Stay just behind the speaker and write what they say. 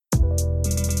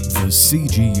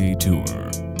CGA Tour,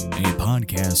 a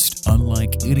podcast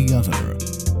unlike any other.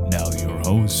 Now your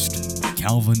host,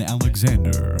 Calvin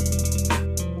Alexander.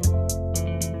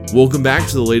 Welcome back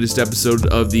to the latest episode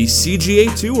of the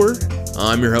CGA Tour.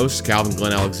 I'm your host, Calvin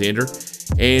Glenn Alexander,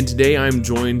 and today I'm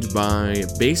joined by a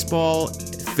baseball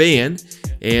fan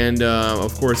and,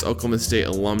 of course, Oklahoma State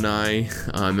alumni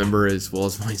member, as well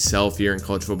as myself here, and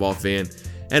college football fan,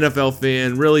 NFL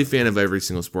fan, really fan of every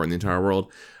single sport in the entire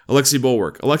world, Alexi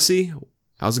Bulwark. Alexi,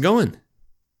 how's it going?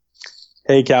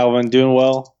 Hey, Calvin, doing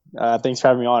well. Thanks for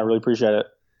having me on. I really appreciate it.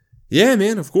 Yeah,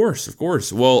 man, of course.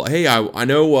 Well, hey, I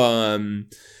know, I'm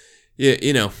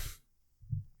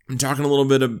talking a little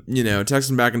bit of,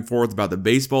 texting back and forth about the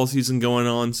baseball season going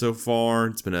on so far.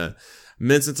 It's been a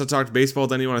minute since I talked baseball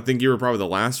with anyone. I think you were probably the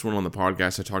last one on the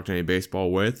podcast I talked to any baseball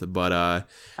with, but I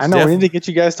know, we need to get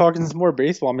you guys talking some more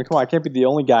baseball. I mean, come on, I can't be the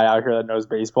only guy out here that knows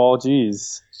baseball.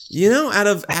 Jeez. Out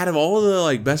of all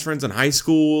the best friends in high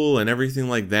school and everything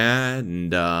like that,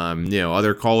 and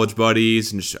other college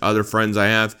buddies and just other friends I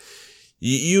have,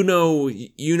 you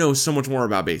know so much more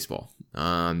about baseball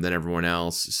than everyone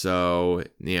else. So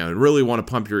really want to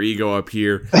pump your ego up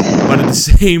here, but at the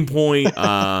same point,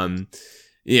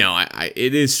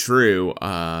 it is true.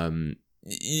 I'm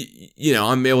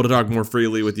able to talk more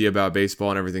freely with you about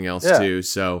baseball and everything else too.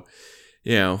 So,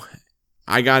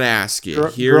 I gotta ask you.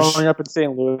 Growing up in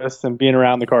St. Louis and being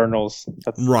around the Cardinals,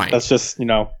 that's just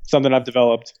something I've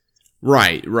developed.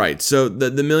 Right. So the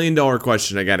 $1 million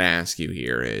question I gotta ask you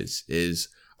here is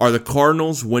are the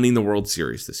Cardinals winning the World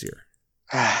Series this year?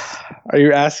 Are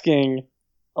you asking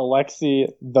Alexi,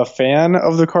 the fan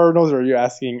of the Cardinals, or are you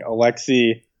asking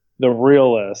Alexi, the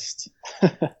realist?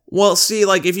 Well, see,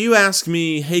 if you ask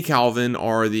me, hey, Calvin,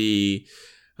 are the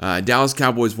Dallas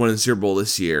Cowboys winning the Super Bowl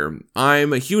this year?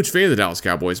 I'm a huge fan of the Dallas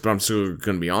Cowboys, but I'm still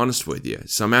going to be honest with you.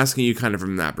 So I'm asking you kind of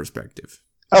from that perspective.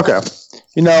 Okay.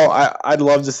 I'd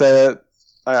love to say it.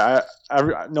 I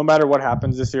no matter what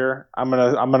happens this year, I'm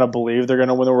gonna believe they're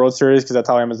gonna win the World Series because that's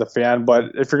how I am as a fan.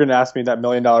 But if you're gonna ask me that $1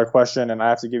 million question and I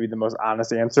have to give you the most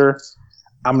honest answer,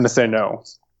 I'm gonna say no.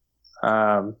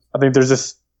 I think there's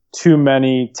just too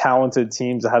many talented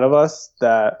teams ahead of us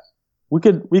that we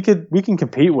can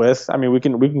compete with. I mean, we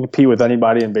can compete with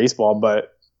anybody in baseball,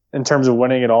 but in terms of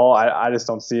winning it all, I just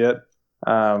don't see it.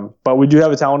 But we do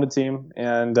have a talented team,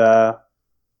 and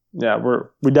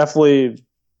we definitely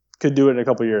could do it in a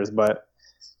couple of years. But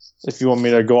if you want me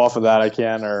to go off of that, I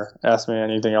can, or ask me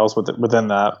anything else within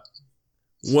that.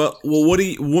 Well,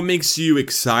 what makes you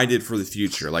excited for the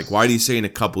future? Why do you say in a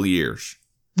couple of years?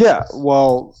 Yeah,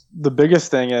 well, the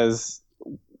biggest thing is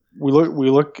we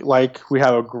look like we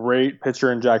have a great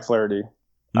pitcher in Jack Flaherty.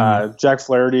 Mm-hmm. Jack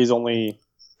Flaherty is only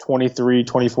 23,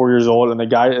 24 years old, and the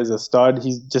guy is a stud.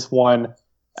 He's just won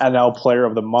NL Player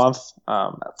of the Month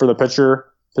for the pitcher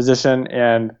position,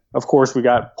 and of course we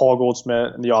got Paul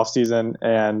Goldschmidt in the offseason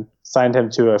and signed him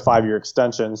to a 5-year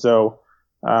extension. So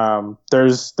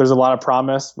there's a lot of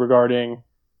promise regarding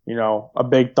a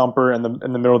big thumper in the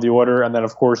middle of the order, and then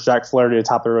of course Jack Flaherty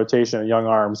atop the rotation, a young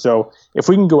arm. So if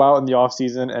we can go out in the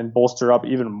offseason and bolster up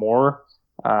even more,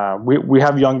 we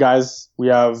have young guys. We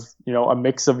have a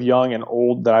mix of young and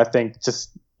old that I think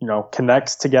just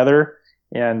connects together.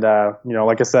 And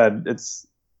like I said,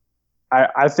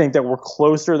 I think that we're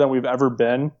closer than we've ever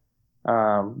been.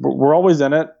 We're always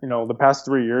in it. The past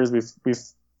 3 years we've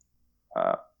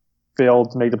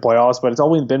failed to make the playoffs, but it's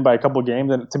only been by a couple of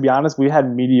games. And to be honest, we had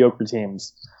mediocre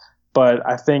teams. But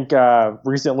I think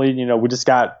recently, we just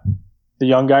got the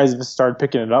young guys just started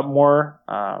picking it up more.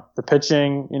 The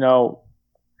pitching,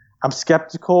 I'm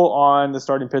skeptical on the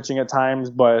starting pitching at times,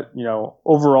 but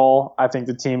overall, I think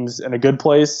the team's in a good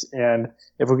place. And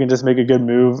if we can just make a good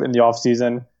move in the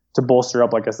offseason to bolster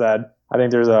up, like I said, I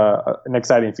think there's an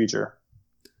exciting future.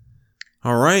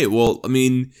 All right. Well, I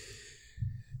mean,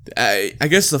 I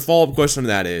guess the follow-up question to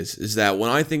that is that when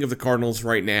I think of the Cardinals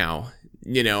right now,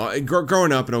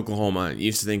 growing up in Oklahoma, I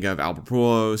used to think of Albert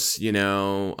Pujols,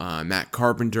 Matt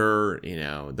Carpenter,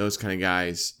 those kind of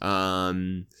guys.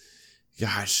 I'm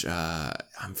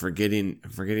forgetting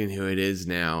who it is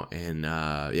now, and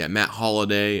Matt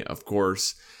Holliday, of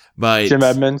course, but Jim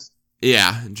Edmonds.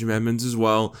 Yeah, Jim Edmonds as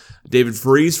well. David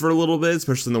Freese for a little bit,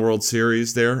 especially in the World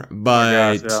Series there.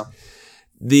 But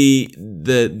the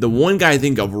one guy I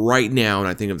think of right now, and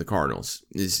I think of the Cardinals,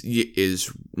 is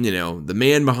the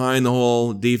man behind the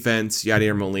whole defense,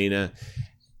 Yadier Molina.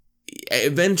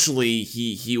 Eventually,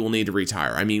 he will need to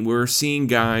retire. I mean, we're seeing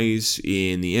guys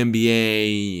in the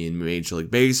NBA, in Major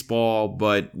League Baseball,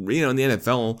 but in the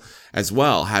NFL as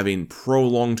well, having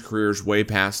prolonged careers way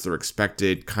past their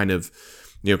expected kind of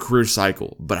career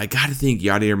cycle. But I got to think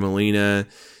Yadier Molina,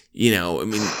 You know, I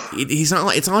mean, it's not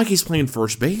like he's playing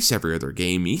first base every other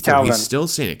game either. Calvin. He's still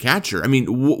staying a catcher. I mean,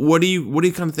 what are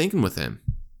you kind of thinking with him?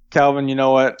 Calvin, you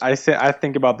know what? I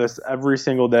think about this every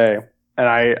single day, and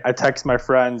I text my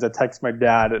friends, I text my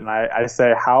dad, and I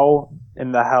say, how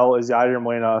in the hell is Yadier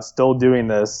Molina still doing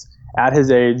this at his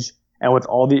age and with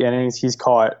all the innings he's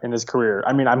caught in his career?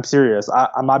 I mean, I'm serious.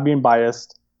 I'm not being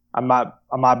biased. I'm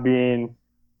not being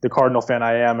the Cardinal fan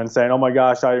I am and saying, oh my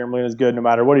gosh, Yadier Molina is good no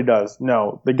matter what he does.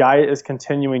 No, the guy is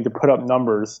continuing to put up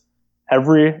numbers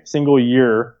every single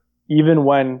year. Even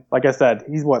when, like I said,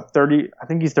 he's 30? I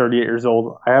think he's 38 years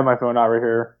old. I have my phone out right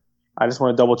here. I just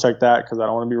want to double check that because I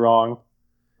don't want to be wrong.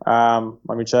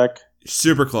 Let me check.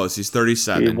 Super close. He's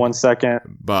 37. 1 second.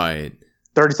 But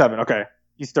 37. Okay.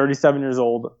 He's 37 years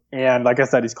old. And like I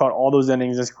said, he's caught all those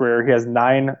innings in his career. He has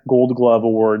 9 Gold Glove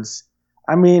awards.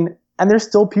 I mean, and there's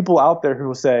still people out there who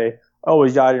will say, oh,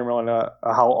 is Yadier Molina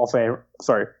a Hall of Fame?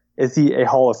 Sorry. Is he a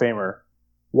Hall of Famer?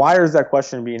 Why is that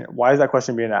question being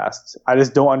asked? I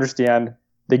just don't understand.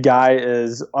 The guy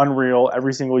is unreal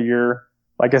every single year.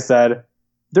 Like I said,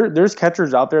 there's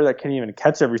catchers out there that can't even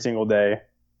catch every single day.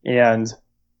 And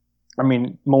I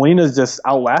mean, Molina's just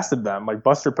outlasted them. Like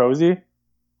Buster Posey,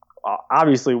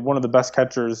 obviously one of the best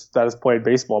catchers that has played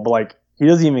baseball, but like he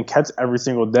doesn't even catch every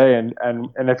single day. And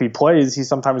if he plays, he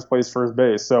sometimes plays first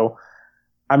base. So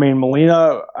I mean,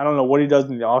 Molina, I don't know what he does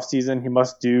in the off season. He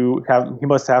must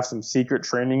have some secret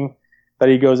training that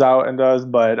he goes out and does.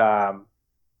 But I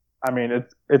mean,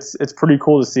 it's pretty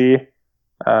cool to see.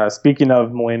 Speaking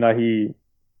of Molina, he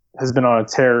has been on a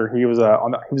tear. He was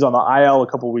on the IL a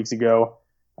couple of weeks ago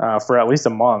for at least a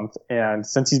month, and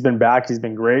since he's been back, he's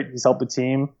been great. He's helped the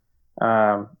team,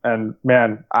 and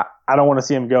man, I don't want to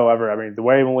see him go ever. I mean, the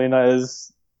way Molina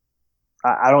is,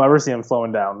 I don't ever see him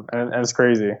slowing down, and it's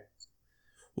crazy.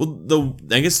 Well,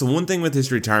 I guess the one thing with his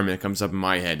retirement that comes up in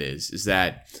my head is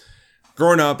that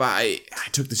growing up, I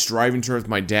took this driving tour with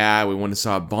my dad. We went and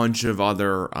saw a bunch of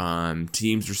other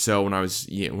teams or so when I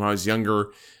was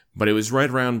younger, but it was right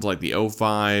around like the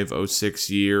 05, 06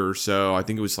 year or so. I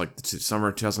think it was like the summer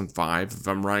of 2005, if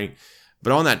I'm right.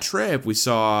 But on that trip, we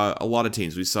saw a lot of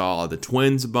teams. We saw the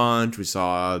Twins a bunch. We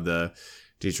saw the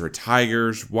Detroit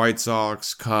Tigers, White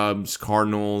Sox, Cubs,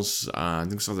 Cardinals. I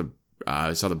think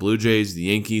I saw the Blue Jays, the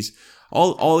Yankees,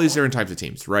 all these different types of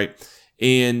teams, right?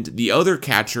 And the other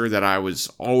catcher that I was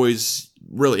always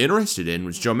really interested in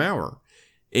was Joe Mauer.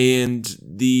 And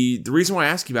the reason why I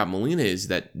ask you about Molina is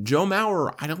that Joe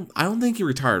Mauer, I don't think he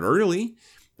retired early.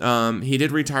 He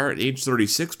did retire at age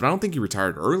 36, but I don't think he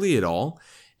retired early at all.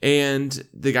 And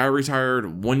the guy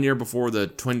retired 1 year before the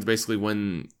Twins basically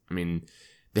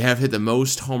they have hit the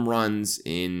most home runs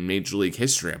in Major League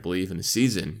history, I believe, in a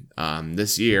season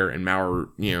this year. And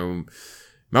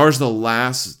Mauer's the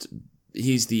last.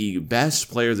 He's the best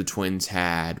player the Twins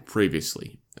had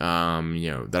previously.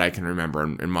 That I can remember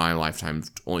in my lifetime,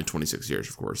 only 26 years,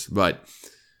 of course. But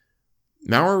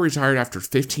Mauer retired after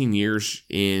 15 years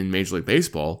in Major League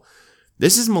Baseball.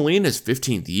 This is Molina's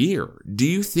 15th year. Do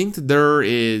you think that there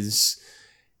is?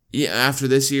 Yeah, after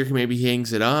this year, maybe he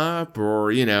hangs it up or,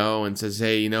 and says,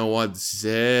 hey, you know what, this is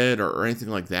it, or anything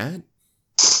like that?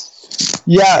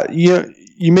 Yeah,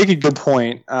 you make a good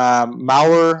point.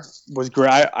 Mauer was great.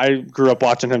 I grew up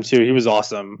watching him too. He was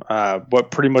awesome. What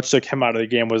pretty much took him out of the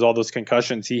game was all those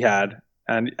concussions he had.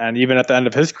 And even at the end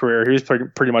of his career, he was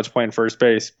pretty much playing first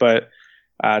base. But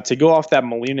to go off that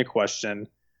Molina question,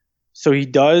 so he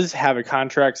does have a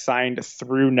contract signed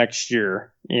through next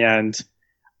year. And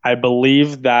I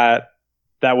believe that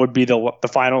would be the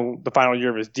final year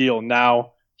of his deal.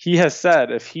 Now, he has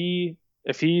said if he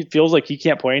feels like he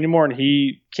can't play anymore and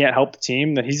he can't help the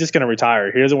team, then he's just going to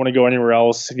retire. He doesn't want to go anywhere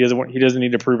else. He doesn't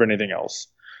need to prove anything else.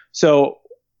 So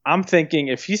I'm thinking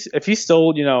if he's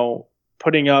still,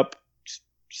 putting up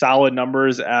solid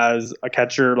numbers as a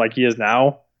catcher like he is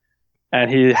now, and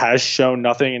he has shown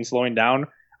nothing in slowing down,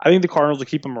 I think the Cardinals will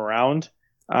keep him around.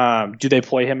 Do they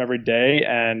play him every day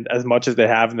and as much as they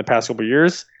have in the past couple of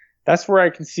years? That's where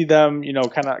I can see them,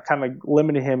 kind of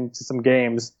limiting him to some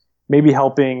games, maybe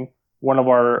helping one of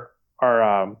our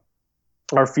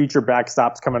future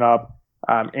backstops coming up.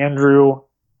 Andrew,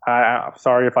 I'm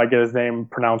sorry if I get his name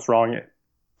pronounced wrong.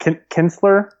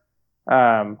 Kinsler,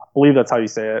 I believe that's how you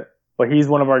say it. But he's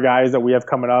one of our guys that we have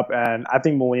coming up, and I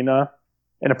think Molina,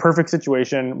 in a perfect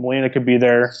situation, Molina could be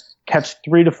there, catch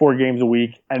 3 to 4 games a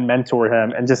week, and mentor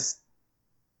him, and just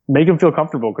make him feel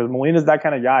comfortable. Because Molina's that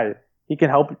kind of guy. He can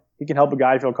help a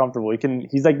guy feel comfortable.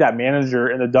 He's like that manager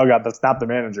in the dugout that's not the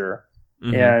manager.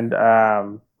 Mm-hmm. And I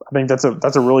think that's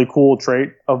a really cool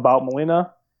trait about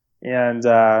Molina, and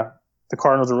the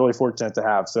Cardinals are really fortunate to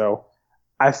have. So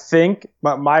I think,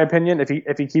 my opinion, if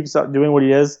he keeps up doing what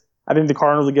he is, I think the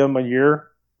Cardinals will give him a year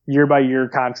by year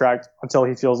contract until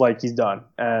he feels like he's done,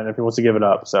 and if he wants to give it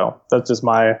up. So that's just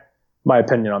my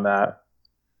opinion on that.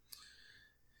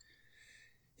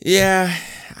 Yeah,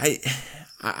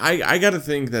 I got to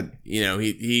think that, you know,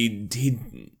 he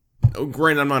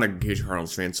granted, I'm not a huge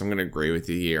Cardinals fan, so I'm going to agree with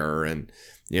you here and,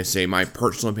 you know, say my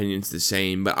personal opinion's the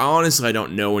same, but honestly, I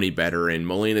don't know any better, and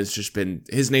Molina's just been,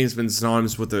 his name's been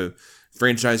synonymous with the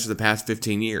franchise for the past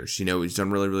 15 years. You know, he's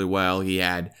done really, really well. He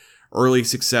had early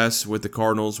success with the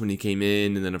Cardinals when he came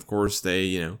in, and then, of course, they,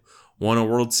 you know, won a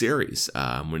World Series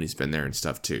when he's been there and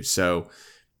stuff, too. So,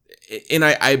 and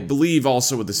I believe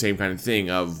also with the same kind of thing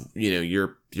of, you know,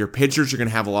 your pitchers are going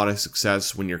to have a lot of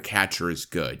success when your catcher is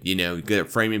good. You know, good at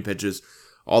framing pitches,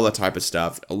 all that type of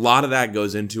stuff. A lot of that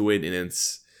goes into it, and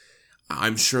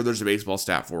I'm sure there's a baseball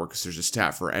stat for it because there's a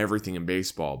stat for everything in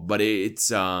baseball. But it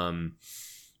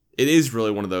is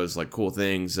really one of those like cool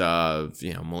things of,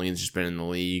 you know, Molina's just been in the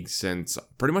league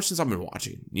pretty much since I've been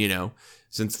watching, you know,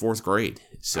 since 4th grade.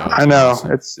 So I know,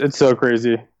 it's so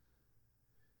crazy.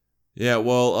 Yeah,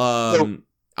 well, I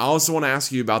also want to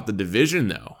ask you about the division,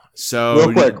 though. So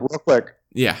real quick.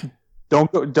 Yeah.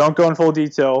 Don't go in full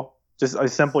detail. Just a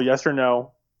simple yes or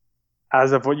no.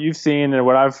 As of what you've seen and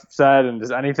what I've said, and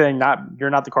just anything. You're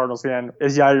not the Cardinals fan.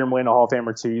 Is Yadier Molina Hall of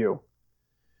Famer to you?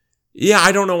 Yeah,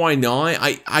 I don't know why not.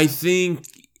 I think,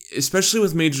 especially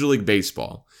with Major League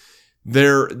Baseball,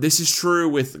 this is true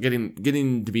with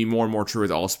getting to be more and more true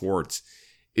with all sports.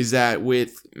 Is that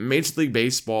with Major League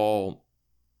Baseball,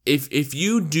 if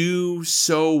you do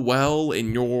so well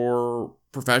in your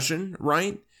profession,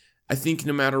 right? I think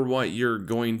no matter what, you're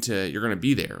going to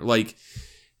be there. Like,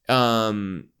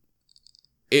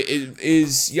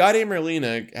 is Yadier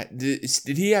Molina,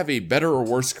 did he have a better or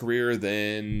worse career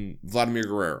than Vladimir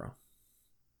Guerrero?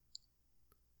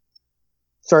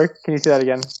 Sorry, can you say that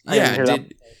again?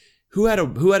 Who had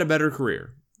a better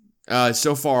career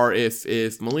so far?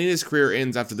 If Molina's career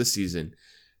ends after this season,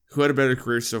 who had a better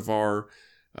career so far?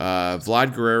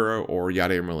 Vlad Guerrero or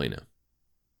Yadier Molina?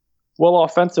 Well,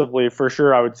 offensively, for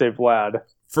sure, I would say Vlad.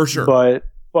 For sure. But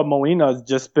Molina's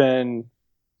just been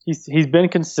he's been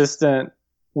consistent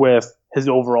with his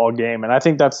overall game, and I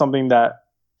think that's something that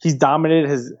he's dominated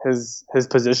his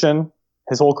position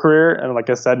his whole career. And like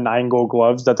I said, 9 Gold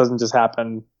Gloves. That doesn't just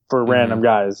happen for random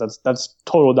guys. That's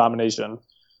total domination.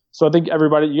 So I think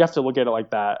you have to look at it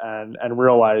like that and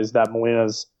realize that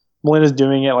Molina's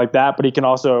doing it like that, but he can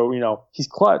also, you know, he's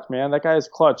clutch, man. That guy is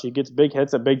clutch. He gets big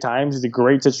hits at big times. He's a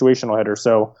great situational hitter.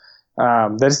 So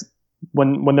that's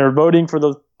when they're voting for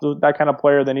that kind of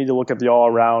player, they need to look at the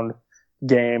all-around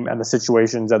game and the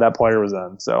situations that player was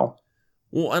in. So,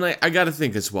 well, and I got to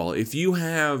think as well, if you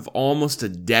have almost a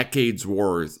decade's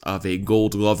worth of a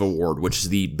Gold Glove award, which is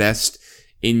the best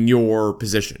in your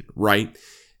position, right?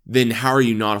 Then how are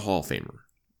you not a Hall of Famer?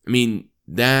 I mean,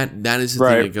 that is the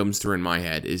thing that comes through in my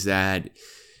head is that,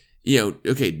 you know,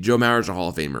 okay, Joe Mauer's a Hall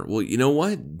of Famer. Well, you know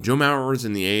what? Joe Mauer's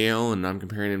in the AL, and I'm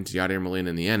comparing him to Yadier Molina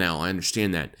in the NL. I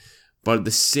understand that. But at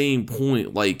the same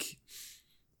point, like,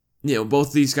 you know,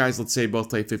 both these guys, let's say,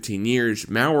 both play 15 years.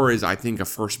 Mauer is, I think, a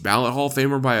first ballot Hall of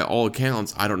Famer by all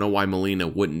accounts. I don't know why Molina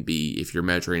wouldn't be if you're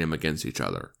measuring them against each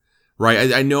other,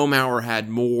 right? I know Mauer had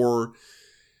more,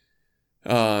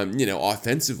 you know,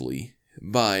 offensively.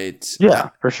 But yeah,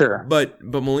 for sure. But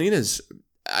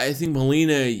I think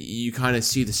Molina, you kind of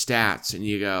see the stats and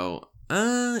you go,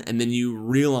 and then you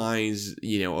realize,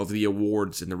 you know, of the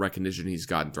awards and the recognition he's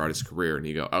gotten throughout his career, and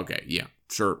you go, okay, yeah,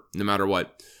 sure, no matter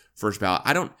what, first ballot.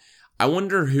 I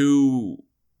wonder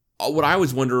what I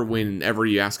always wonder whenever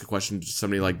you ask a question to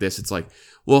somebody like this, it's like,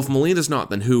 well, if Molina's not,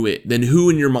 then who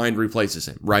in your mind replaces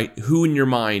him, right? Who in your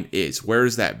mind is? Where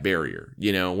is that barrier?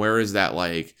 You know, where is that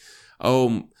like,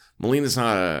 oh, Molina's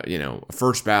not a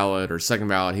first ballot or second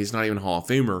ballot. He's not even a Hall of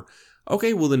Famer.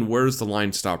 Okay, well then where's the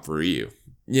line stop for you?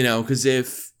 You know, because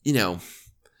if, you know,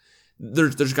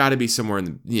 there's got to be somewhere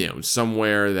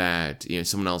somewhere that, you know,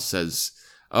 someone else says,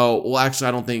 oh, well actually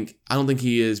I don't think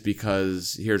he is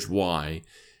because here's why.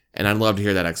 And I'd love to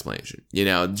hear that explanation. You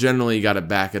know, generally you got to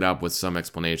back it up with some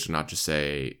explanation, not just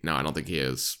say, no, I don't think he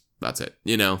is. That's it.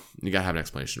 You know, you got to have an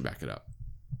explanation to back it up.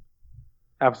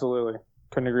 Absolutely.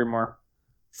 Couldn't agree more.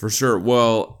 For sure.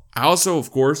 Well, I also, of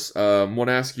course, want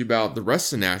to ask you about the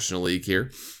rest of the National League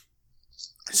here.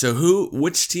 So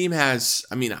which team has,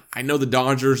 I mean, I know the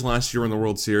Dodgers last year won the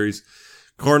World Series.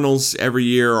 Cardinals every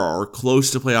year are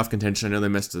close to playoff contention. I know they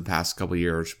missed it the past couple of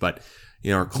years, but,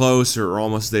 you know, are close or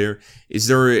almost there. Is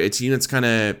there a team that's kind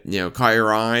of, you know, caught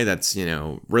your eye that's, you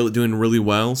know, really doing really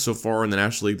well so far in the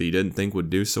National League that you didn't think would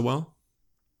do so well?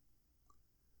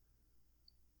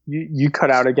 You cut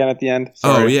out again at the end.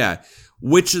 Sorry. Oh yeah,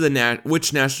 which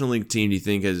National League team do you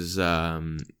think has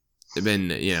been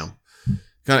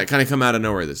kind of come out of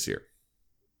nowhere this year?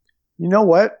 You know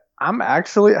what? I'm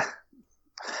actually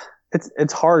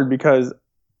it's hard because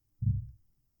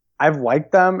I've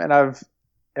liked them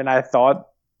and I thought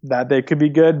that they could be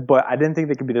good, but I didn't think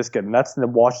they could be this good. And that's the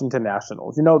Washington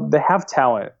Nationals. They have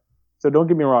talent. So don't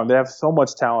get me wrong. They have so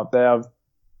much talent. They have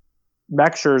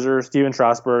Max Scherzer, Steven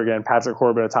Strasburg, and Patrick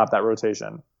Corbin atop that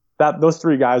rotation. Those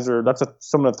three guys that's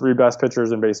some of the three best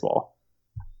pitchers in baseball.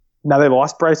 Now they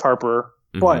lost Bryce Harper,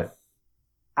 but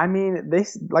I mean,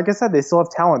 like I said, they still have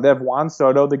talent. They have Juan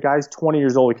Soto. The guy's 20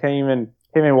 years old. He can't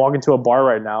even walk into a bar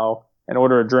right now and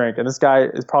order a drink. And this guy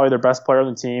is probably their best player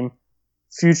on the team.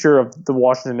 Future of the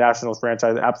Washington Nationals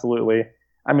franchise, absolutely.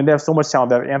 I mean, they have so much talent.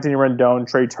 They have Anthony Rendon,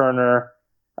 Trey Turner,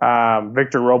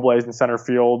 Victor Robles in center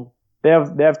field. They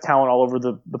have talent all over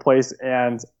the place,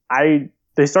 and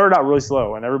they started out really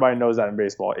slow, and everybody knows that in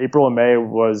baseball. April and May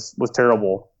was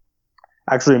terrible.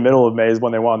 Actually, middle of May is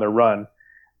when they went on their run.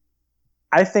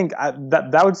 I think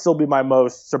that would still be my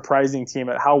most surprising team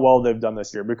at how well they've done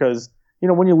this year, because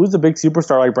when you lose a big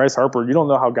superstar like Bryce Harper, you don't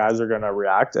know how guys are going to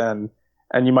react, and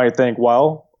you might think,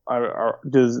 well,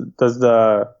 does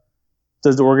the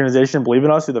organization believe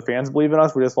in us? Do the fans believe in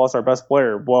us? We just lost our best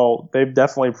player. Well, they've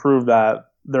definitely proved that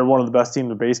they're one of the best teams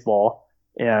in baseball,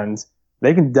 and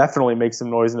they can definitely make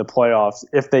some noise in the playoffs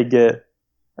if they get.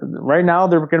 Right now,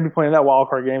 they're going to be playing that wild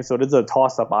card game, so it is a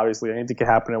toss-up, obviously. Anything can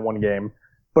happen in one game.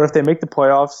 But if they make the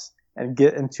playoffs and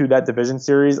get into that division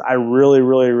series, I really,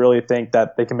 really, really think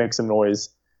that they can make some noise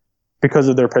because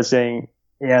of their pitching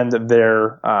and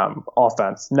their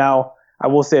offense. Now, I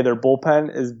will say their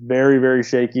bullpen is very, very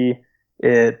shaky.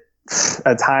 It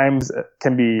at times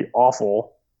can be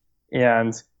awful,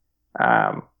 and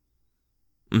I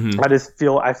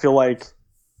feel like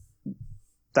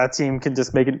that team can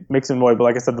just make some noise. But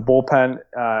like I said, the bullpen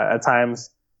at times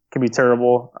can be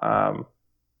terrible.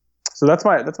 So that's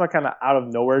my kind of out of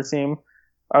nowhere team.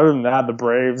 Other than that, the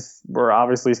Braves were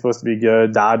obviously supposed to be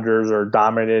good. Dodgers are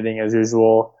dominating as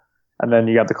usual, and then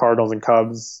you got the Cardinals and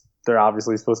Cubs. They're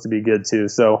obviously supposed to be good too.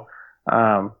 So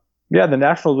the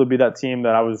Nationals would be that team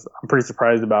that I'm pretty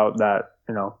surprised about, that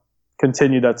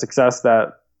continue that success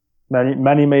that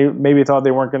many maybe thought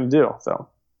they weren't going to do. So.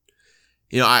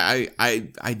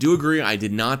 I do agree. I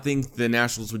did not think the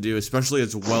Nationals would do especially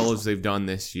as well as they've done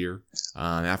this year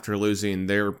after losing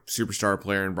their superstar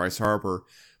player in Bryce Harper.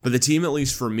 But the team, at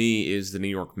least for me, is the New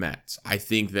York Mets. I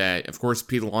think that, of course,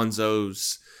 Pete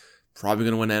Alonso's probably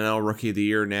going to win NL Rookie of the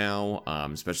Year now,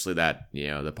 especially that,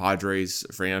 the Padres,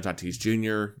 Fernando Tatis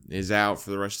Jr. is out for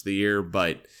the rest of the year.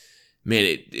 But,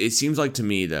 man, it seems like to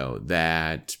me, though,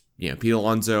 that, Pete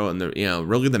Alonso and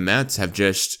really the Mets have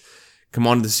just come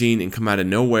onto the scene and come out of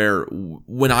nowhere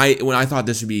when I thought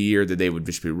this would be a year that they would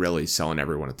just be really selling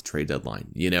everyone at the trade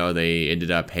deadline. They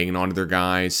ended up hanging on to their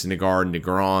guys, Syndergaard and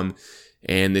DeGrom,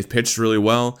 and they've pitched really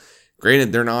well.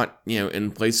 Granted, they're not,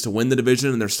 in place to win the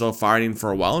division, and they're still fighting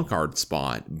for a wild card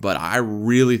spot, but I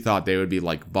really thought they would be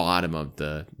like bottom of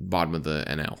the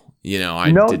NL.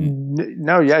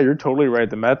 You're totally right.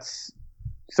 The Mets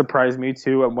surprised me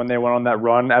too when they went on that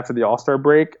run after the All-Star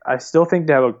break. I still think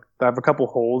they have a couple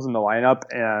holes in the lineup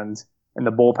and in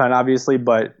the bullpen, obviously.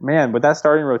 But man, with that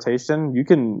starting rotation, you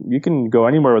can go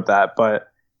anywhere with that. But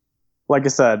like I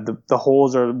said, the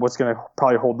holes are what's going to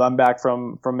probably hold them back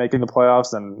from making the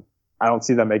playoffs, and I don't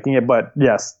see them making it. But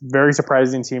yes, very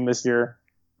surprising team this year.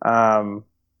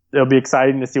 It'll be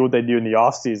exciting to see what they do in the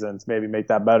off season to maybe make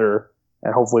that better,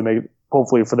 and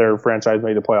hopefully for their franchise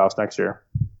make the playoffs next year.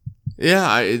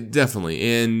 Yeah, definitely.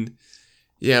 And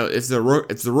if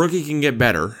the rookie can get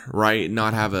better, right,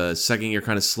 not have a second year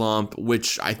kind of slump,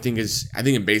 which I think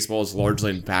in baseball is largely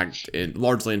in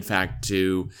fact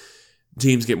to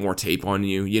teams get more tape on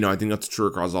you. I think that's true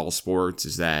across all sports,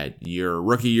 is that your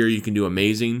rookie year you can do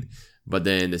amazing, but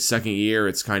then the second year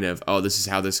it's kind of, oh, this is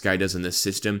how this guy does in this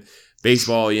system.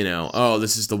 Baseball, oh,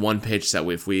 this is the one pitch that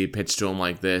if we pitch to him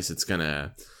like this, it's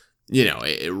gonna,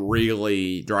 it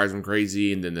really drives them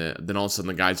crazy, and then all of a sudden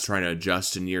the guy's trying to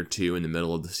adjust in year two in the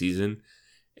middle of the season,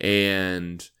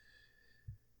 and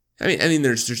I mean,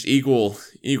 there's equal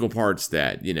parts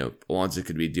that Alonso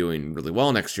could be doing really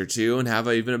well next year too, and have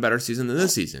even a better season than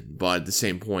this season. But at the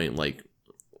same point, like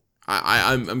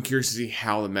I'm curious to see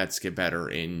how the Mets get better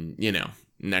in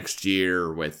next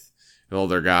year with all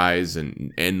their guys,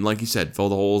 and like you said, fill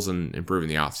the holes and improve in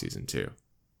the offseason too.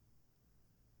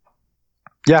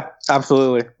 Yeah,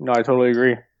 absolutely. No, I totally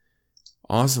agree.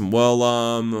 Awesome.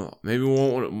 Well, maybe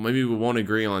we won't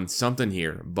agree on something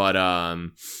here, but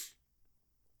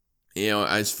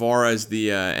as far as the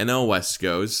NL West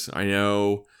goes, I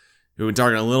know we've been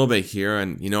talking a little bit here,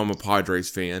 and I'm a Padres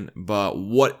fan, but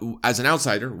as an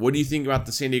outsider, what do you think about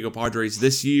the San Diego Padres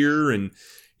this year? And,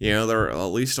 they're at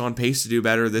least on pace to do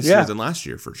better this year than last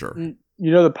year, for sure.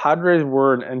 The Padres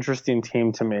were an interesting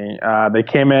team to me. They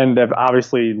came in, they have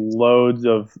obviously loads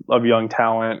of young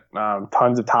talent,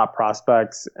 tons of top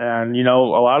prospects. And, a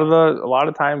lot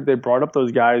of times they brought up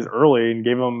those guys early and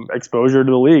gave them exposure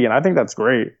to the league. And I think that's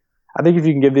great. I think if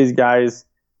you can give these guys,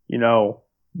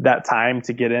 that time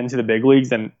to get into the big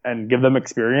leagues and give them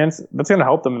experience, that's going to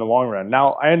help them in the long run.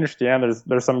 Now, I understand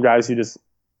there's some guys who just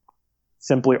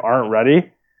simply aren't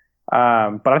ready.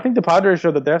 But I think the Padres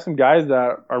showed that they have some guys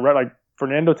that are ready, like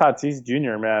Fernando Tatis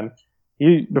Jr., man.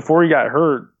 Before he got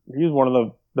hurt, he was one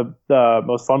of the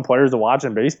most fun players to watch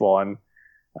in baseball.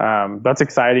 And that's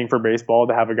exciting for baseball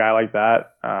to have a guy like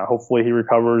that. Hopefully he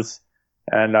recovers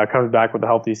and comes back with a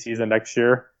healthy season next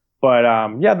year. But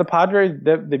the Padres,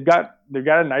 they've got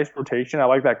a nice rotation. I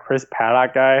like that Chris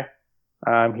Paddock guy.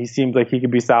 He seems like he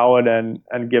could be solid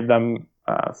and give them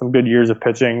some good years of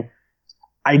pitching.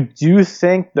 I do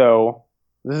think, though,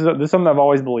 this is something I've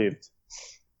always believed,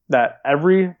 that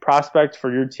every prospect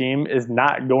for your team is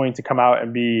not going to come out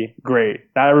and be great.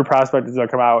 Not every prospect is going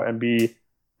to come out and be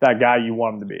that guy you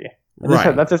want them to be.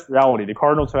 Right. That's just reality. The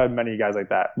Cardinals have had many guys like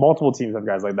that. Multiple teams have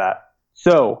guys like that.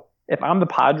 So if I'm the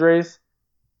Padres,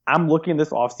 I'm looking this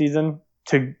offseason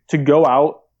to go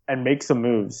out and make some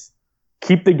moves.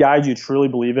 Keep the guys you truly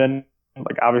believe in,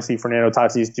 like obviously Fernando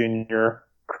Tatis Jr.,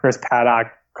 Chris Paddock,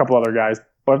 a couple other guys.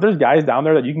 But if there's guys down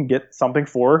there that you can get something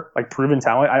for, like proven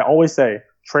talent, I always say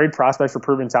trade prospects for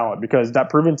proven talent, because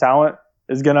that proven talent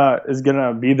is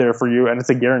gonna be there for you, and it's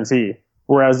a guarantee.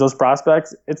 Whereas those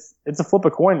prospects, it's a flip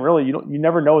a coin, really. You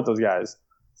never know with those guys.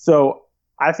 So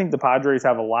I think the Padres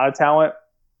have a lot of talent,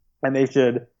 and they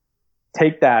should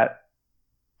take that,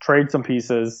 trade some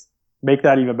pieces, make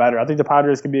that even better. I think the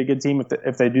Padres can be a good team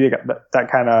if they do that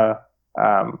kind of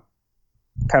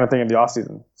thing in the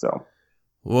offseason. So.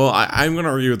 Well, I'm going to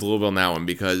argue with a little bit on that one,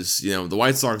 because, the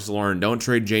White Sox learned, don't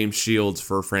trade James Shields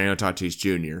for Fernando Tatis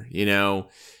Jr.,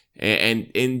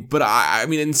 but I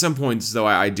mean, in some points, though,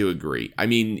 I do agree. I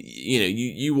mean,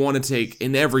 you want to take,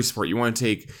 in every sport, you want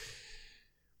to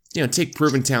take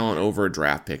proven talent over a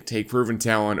draft pick, take proven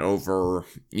talent over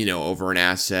an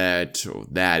asset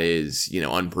that is,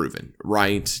 unproven,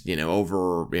 right?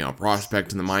 Over, a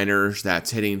prospect in the minors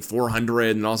that's hitting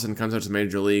 400 and all of a sudden comes out to the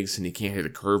major leagues and he can't hit a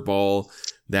curveball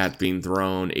that's being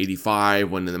thrown 85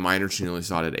 when in the minors you only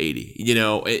saw it at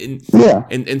 80,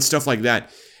 and stuff like that.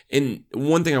 And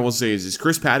one thing I will say is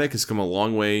Chris Paddock has come a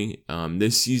long way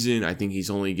this season. I think he's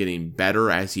only getting better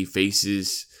as he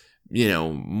faces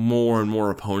more and more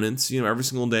opponents, every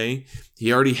single day.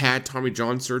 He already had Tommy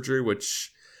John surgery,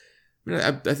 which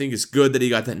I think it's good that he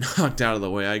got that knocked out of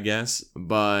the way, I guess.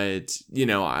 But,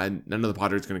 I know the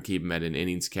Padres are going to keep him at an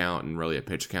innings count and really a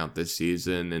pitch count this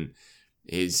season. And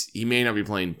he may not be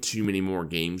playing too many more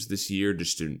games this year,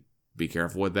 just to be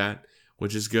careful with that,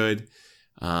 which is good.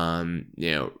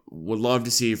 Would love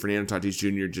to see Fernando Tatis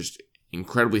Jr. just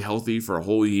incredibly healthy for a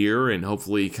whole year, and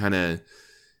hopefully kind of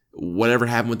whatever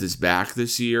happened with his back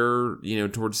this year,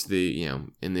 towards the,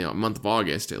 in the month of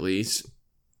August at least,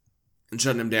 and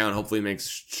shutting him down, hopefully makes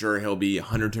sure he'll be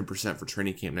 110% for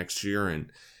training camp next year, and,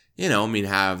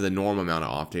 have the normal amount of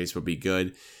off days would be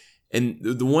good. And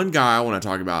the one guy I want to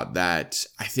talk about that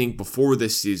I think before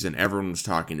this season everyone was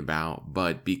talking about,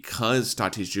 but because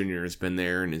Tatis Jr. has been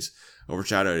there and is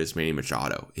overshadowed, is Manny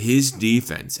Machado. His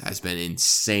defense has been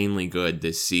insanely good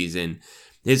this season.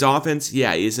 His offense,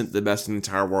 isn't the best in the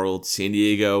entire world. San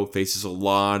Diego faces a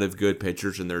lot of good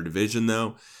pitchers in their division,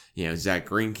 though. Zach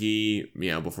Greinke,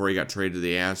 before he got traded to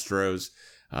the Astros.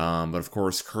 But of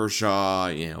course, Kershaw,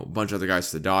 a bunch of other guys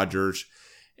to the Dodgers.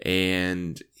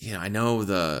 And, I know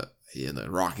the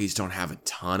Rockies don't have a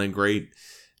ton of great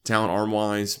talent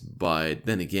arm-wise, but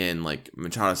then again, like,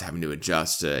 Machado's having to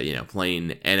adjust to,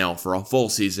 playing NL for a full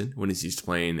season when he's used to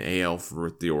playing AL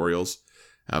for the Orioles.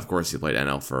 Of course, he played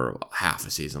NL for half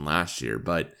a season last year,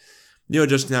 but,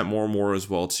 adjusting that more and more as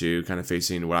well, too, kind of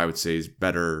facing what I would say is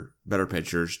better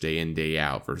pitchers day in, day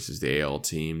out versus the AL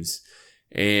teams.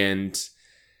 And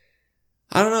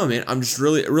I don't know, man. I'm just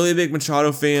really a big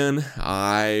Machado fan.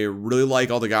 I really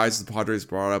like all the guys the Padres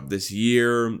brought up this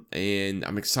year, and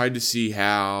I'm excited to see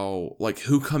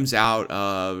who comes out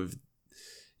of,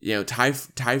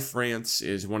 Ty France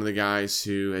is one of the guys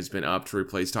who has been up to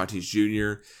replace Tatis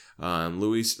Jr.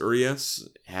 Luis Urias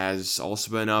has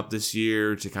also been up this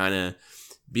year to kind of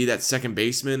be that second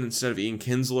baseman instead of Ian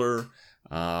Kinsler.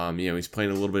 He's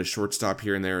playing a little bit of shortstop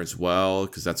here and there as well,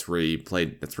 because that's where he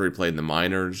played in the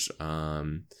minors.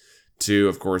 Too,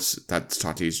 of course, that's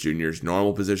Tatis Jr.'s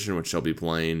normal position, which he'll be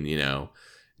playing,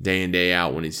 day in, day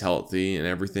out when he's healthy and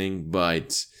everything.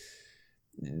 But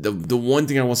the one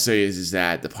thing I will say is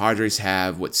that the Padres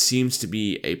have what seems to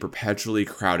be a perpetually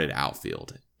crowded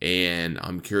outfield. And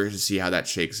I'm curious to see how that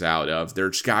shakes out.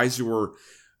 There's guys who are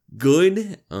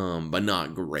good, but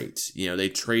not great. They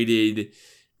traded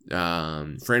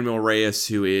Franmil Reyes,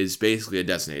 who is basically a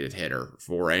designated hitter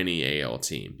for any AL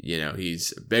team.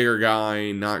 He's a bigger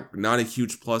guy, not a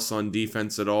huge plus on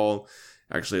defense at all.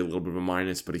 Actually, a little bit of a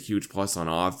minus, but a huge plus on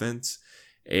offense.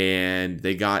 And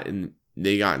they got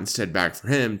instead back for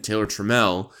him Taylor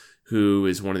Trammell, who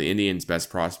is one of the Indians'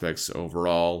 best prospects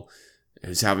overall,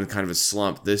 who's having kind of a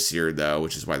slump this year, though,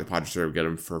 which is why the Padres are get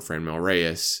him for Franmil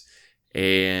Reyes.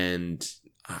 And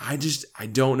I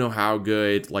don't know how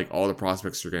good all the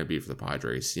prospects are going to be for the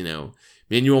Padres.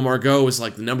 Manuel Margot is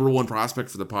the number one prospect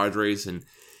for the Padres, and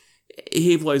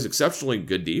he plays exceptionally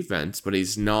good defense, but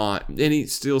he's not, and he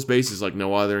steals bases like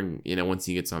no other, once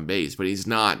he gets on base, but he's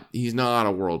not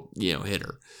a world,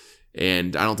 hitter.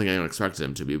 And I don't think anyone expected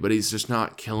him to be, but he's just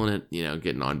not killing it,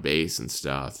 getting on base and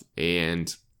stuff.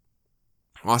 And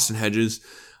Austin Hedges,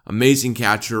 amazing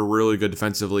catcher, really good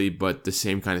defensively, but the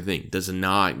same kind of thing. Does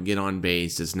not get on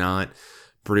base, does not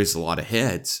produce a lot of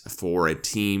hits for a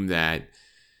team that,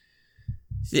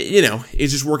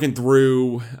 is just working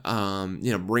through,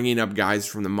 bringing up guys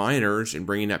from the minors and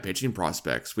bringing up pitching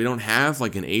prospects. We don't have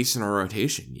an ace in our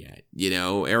rotation yet.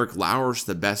 Eric Lauer's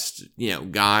the best,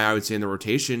 guy I would say in the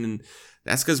rotation. And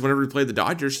that's because whenever we play the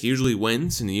Dodgers, he usually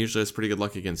wins and he usually has pretty good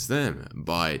luck against them.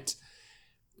 But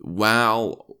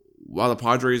while the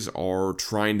Padres are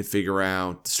trying to figure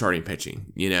out starting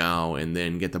pitching, and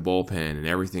then get the bullpen and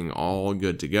everything all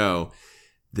good to go,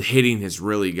 the hitting has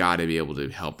really got to be able to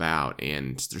help out.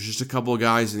 And there's just a couple of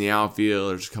guys in the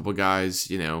outfield. There's a couple of guys,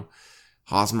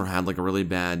 Hosmer had a really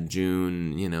bad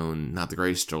June, not the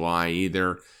greatest July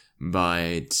either.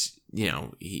 But,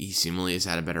 he seemingly has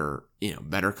had a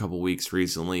better couple weeks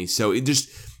recently. So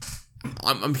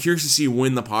I'm curious to see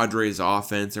when the Padres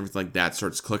offense, everything like that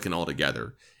starts clicking all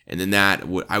together. And then that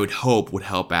I would hope would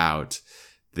help out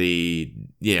the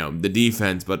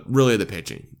defense, but really the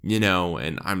pitching, and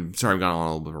I'm sorry I'm going on a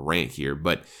little bit of a rant here,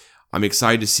 but I'm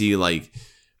excited to see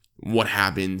what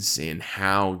happens and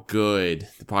how good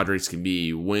the Padres can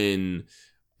be when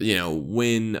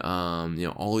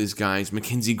all these guys,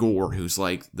 Mackenzie Gore, who's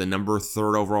the number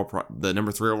 3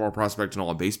 overall prospect in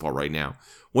all of baseball right now,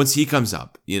 once he comes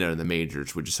up, in the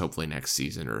majors, which is hopefully next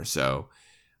season or so,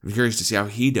 I'm curious to see how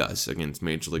he does against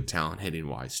major league talent hitting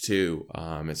wise too,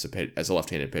 as a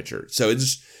left-handed pitcher. So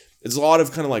it's a lot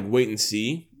of kind of wait and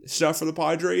see stuff for the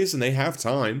Padres, and they have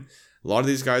time. A lot of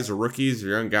these guys are rookies,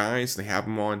 they're young guys. They have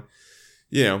them on,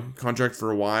 contract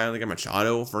for a while. They got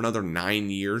Machado for another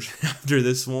 9 years after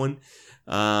this one.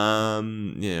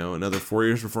 Another 4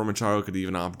 years before Machado could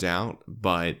even opt out.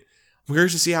 But I'm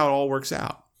curious to see how it all works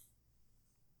out.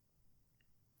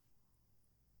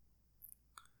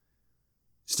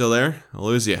 Still there? I'll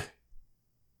lose you.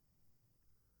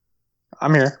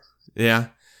 I'm here. Yeah.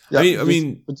 I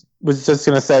mean, was just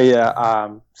gonna say,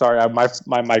 sorry,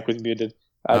 my mic was muted.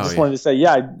 I wanted to say,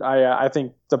 I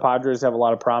think the Padres have a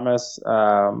lot of promise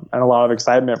and a lot of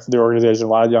excitement for the organization, a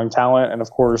lot of young talent, and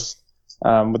of course,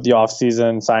 with the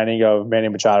offseason signing of Manny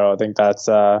Machado, I think that's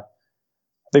gonna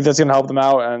help them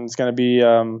out, and it's gonna be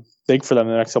big for them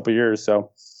in the next couple of years.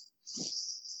 So.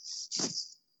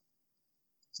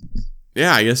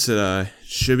 Yeah, I guess it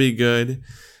should be good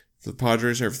for the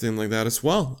Padres and everything like that as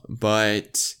well.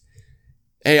 But,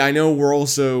 hey, I know we're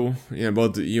also,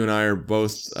 both you and I are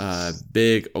both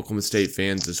big Oklahoma State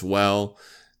fans as well.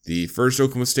 The first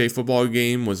Oklahoma State football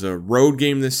game was a road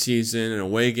game this season, an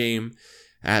away game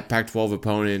at Pac-12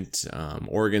 opponent,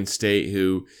 Oregon State,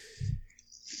 who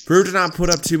proved to not put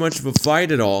up too much of a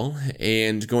fight at all.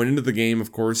 And going into the game,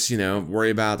 of course,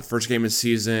 worry about the first game of the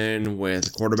season with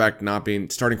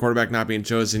starting quarterback not being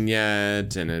chosen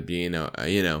yet, and it being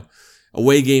a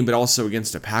away game, but also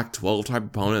against a Pac-12 type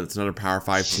opponent. That's another Power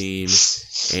 5 team,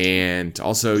 and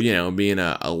also being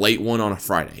a late one on a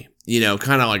Friday.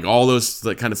 Kind of all those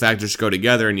kind of factors go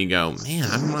together, and you go, man,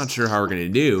 I'm not sure how we're going to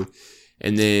do.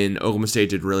 And then Oklahoma State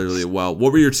did really, really well.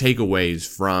 What were your takeaways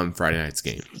from Friday night's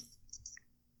game?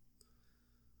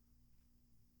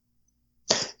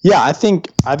 Yeah, I think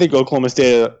Oklahoma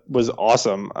State was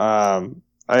awesome.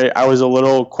 I was a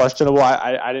little questionable.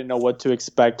 I didn't know what to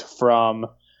expect from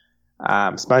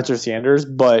Spencer Sanders,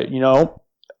 but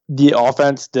the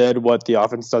offense did what the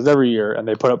offense does every year, and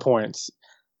they put up points.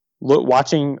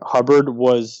 watching Hubbard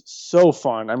was so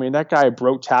fun. I mean, that guy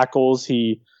broke tackles.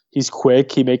 He's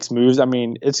quick. He makes moves. I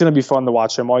mean, it's going to be fun to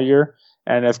watch him all year.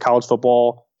 And if college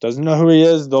football doesn't know who he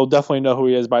is, they'll definitely know who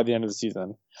he is by the end of the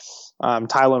season.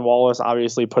 Tylan Wallace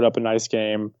obviously put up a nice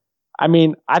game. I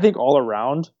mean, I think all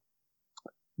around,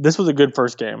 this was a good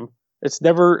first game. It's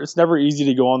never easy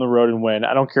to go on the road and win.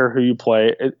 I don't care who you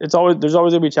play. There's always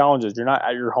going to be challenges. You're not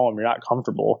at your home. You're not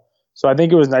comfortable. So I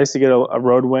think it was nice to get a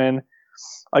road win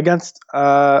against.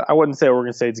 I wouldn't say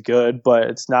Oregon State's good, but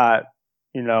it's not,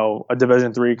 a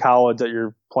Division III college that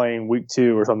you're playing week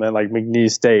 2 or something like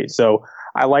McNeese State. So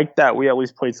I like that we at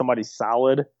least played somebody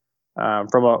solid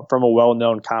from a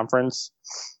well-known conference.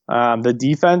 The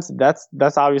defense,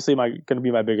 that's obviously going to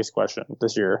be my biggest question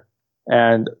this year.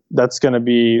 And that's going to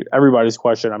be everybody's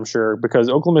question, I'm sure, because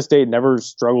Oklahoma State never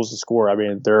struggles to score. I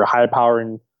mean, they're a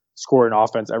high-powering scoring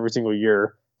offense every single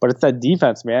year. But it's that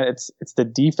defense, man. It's the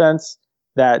defense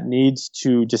that needs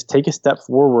to just take a step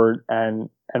forward and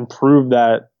prove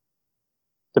that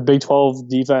the Big 12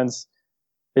 defense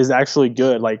is actually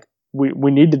good. Like,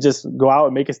 we need to just go out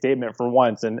and make a statement for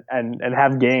once and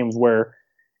have games where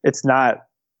it's not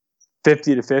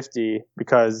 50-50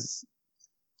 because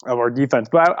of our defense.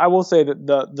 But I will say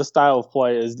that the style of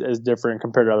play is different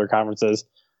compared to other conferences.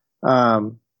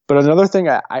 But another thing,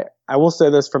 I will say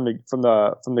this from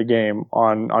the game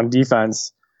on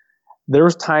defense, there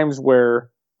was times where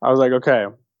I was like, okay,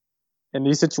 in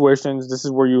these situations, this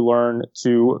is where you learn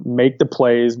to make the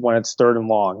plays when it's 3rd and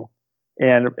long.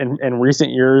 And in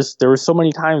recent years, there were so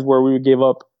many times where we would give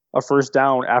up a first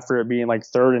down after it being like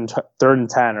 3rd and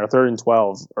 10 or 3rd and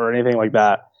 12 or anything like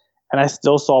that. And I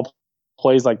still saw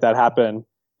plays like that happen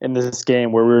in this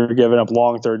game where we were giving up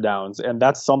long 3rd downs. And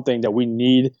that's something that we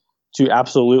need to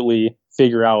absolutely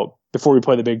figure out before we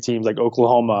play the big teams like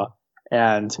Oklahoma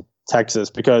and Texas,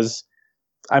 because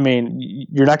I mean,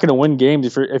 you're not going to win games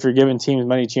if you're giving teams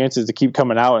many chances to keep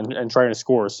coming out and trying to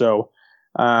score. So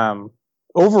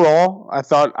overall, I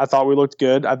thought we looked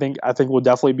good. I think we'll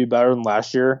definitely be better than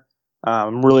last year.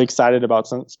 I'm really excited about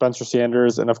Spencer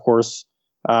Sanders and of course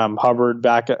Hubbard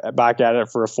back at it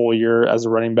for a full year as a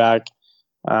running back.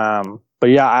 But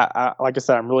yeah, I like I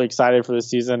said, I'm really excited for this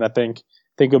season. I think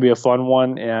it'll be a fun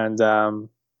one, and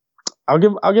I'll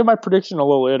give my prediction a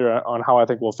little later on how I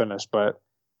think we'll finish. But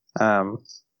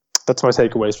that's my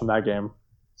takeaways from that game.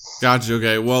 Gotcha.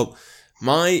 Okay. Well,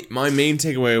 my main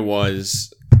takeaway,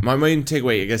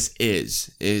 I guess,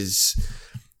 is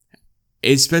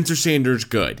Spencer Sanders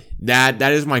good? That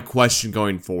is my question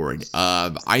going forward.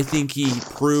 I think he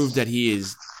proved that he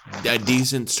is a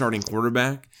decent starting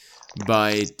quarterback,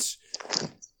 but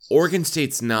Oregon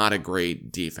State's not a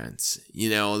great defense.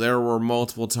 There were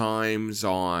multiple times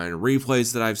on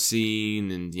replays that I've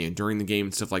seen and during the game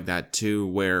and stuff like that too,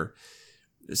 where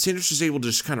Sanders was able to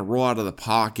just kind of roll out of the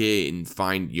pocket and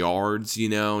find yards,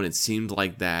 and it seemed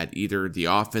like that either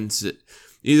offensive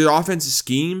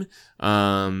scheme,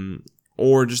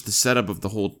 or just the setup of the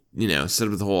whole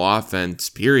offense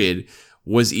period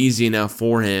was easy enough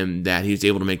for him that he was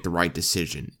able to make the right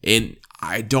decision. And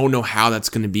I don't know how that's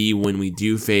going to be when we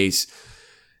do face,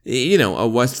 a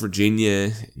West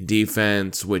Virginia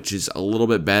defense, which is a little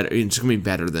bit better. It's going to be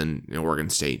better than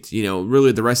Oregon State.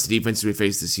 Really the rest of the defenses we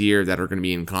face this year that are going to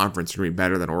be in conference are going to be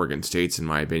better than Oregon State's, in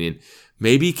my opinion.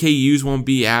 Maybe KU's won't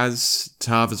be as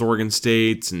tough as Oregon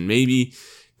State's, and maybe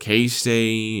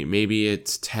K-State, maybe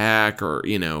it's Tech or,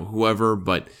 whoever,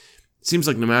 but it seems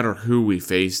like no matter who we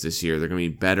face this year, they're going to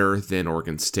be better than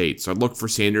Oregon State. So I'd look for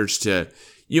Sanders to,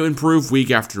 improve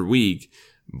week after week,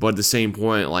 but at the same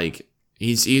point, like,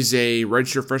 he's a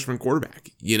redshirt freshman quarterback.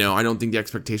 I don't think the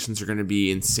expectations are going to be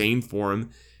insane for him.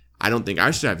 I don't think I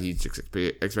should have huge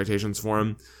expectations for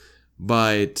him,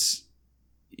 but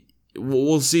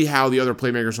we'll see how the other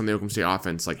playmakers on the Oklahoma State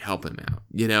offense, help him out.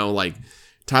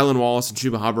 Tylan Wallace and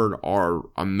Chuba Hubbard are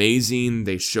amazing.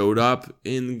 They showed up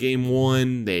in game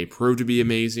 1. They proved to be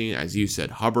amazing. As you said,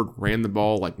 Hubbard ran the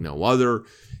ball like no other.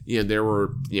 There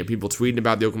were people tweeting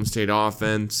about the Oklahoma State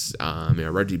offense.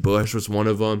 Reggie Bush was one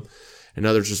of them, and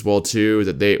others as well too,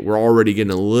 that they were already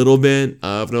getting a little bit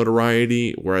of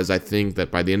notoriety. Whereas I think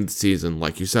that by the end of the season,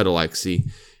 like you said, Alexi,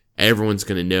 everyone's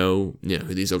going to know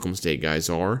who these Oklahoma State guys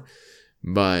are.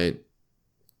 But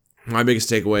my biggest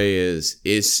takeaway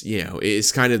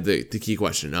is kind of the key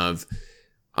question of,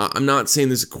 I'm not saying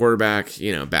this is a quarterback,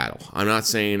 battle. I'm not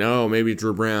saying, maybe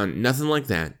Drew Brown, nothing like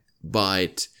that.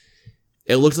 But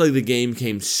it looked like the game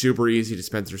came super easy to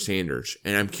Spencer Sanders.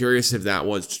 And I'm curious if that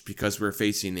was just because we're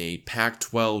facing a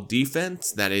Pac-12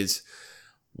 defense that is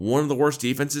one of the worst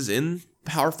defenses in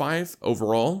Power 5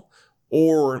 overall,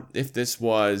 or if this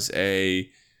was a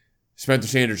Spencer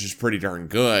Sanders is pretty darn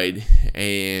good,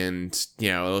 and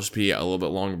it'll just be a little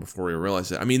bit longer before we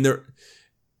realize it. I mean,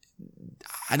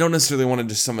 I don't necessarily want to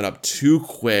just sum it up too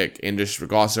quick and just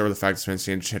gloss over the fact that Spencer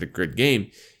Sanders had a good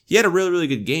game. He had a really, really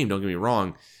good game, don't get me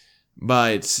wrong,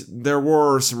 but there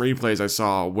were some replays I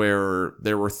saw where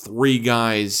there were 3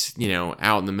 guys,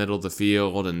 out in the middle of the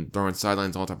field and throwing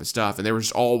sidelines, all type of stuff, and they were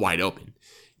just all wide open.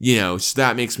 So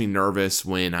that makes me nervous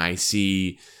when I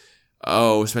see,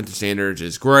 Spencer Sanders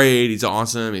is great, he's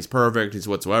awesome, he's perfect, he's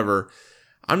whatsoever.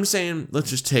 I'm just saying, let's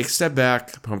just take a step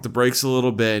back, pump the brakes a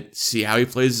little bit, see how he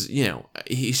plays.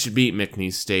 He should beat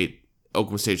McNeese State.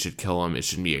 Oklahoma State should kill him. It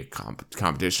shouldn't be a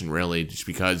competition, really, just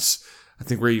because I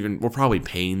think we're probably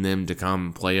paying them to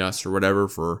come play us or whatever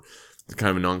for the kind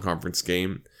of a non-conference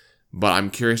game. But I'm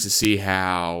curious to see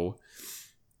how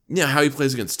he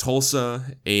plays against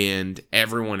Tulsa and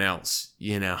everyone else,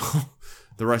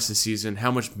 the rest of the season, how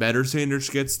much better Sanders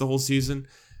gets the whole season.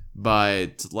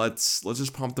 But let's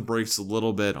just pump the brakes a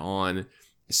little bit on,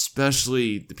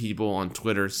 especially the people on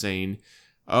Twitter saying,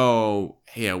 would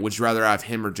you rather have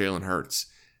him or Jalen Hurts?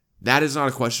 That is not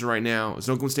a question right now. As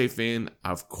an Oklahoma State fan,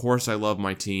 of course I love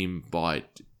my team,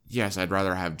 but yes, I'd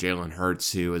rather have Jalen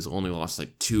Hurts, who has only lost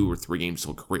like 2 or 3 games his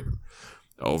whole career,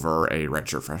 over a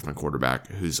redshirt freshman quarterback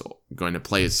who's going to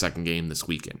play his second game this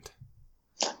weekend.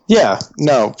 Yeah,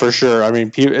 no, for sure. I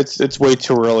mean, it's way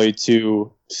too early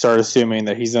to start assuming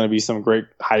that he's going to be some great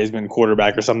Heisman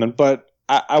quarterback or something. But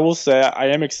I will say I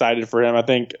am excited for him. I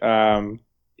think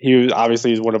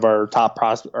he's one of our top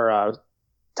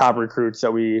top recruits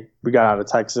that we got out of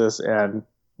Texas, and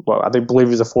I believe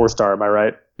he's a 4-star. Am I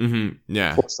right? Mm-hmm.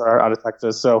 Yeah, 4-star out of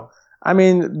Texas. So I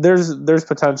mean, there's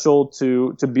potential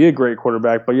to be a great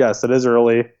quarterback. But yes, it is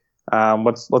early.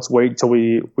 Let's wait till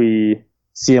we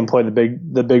see him play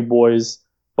the big boys.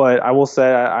 But I will say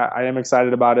I am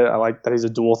excited about it. I like that he's a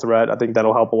dual threat. I think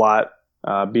that'll help a lot,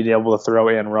 being able to throw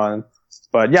and run.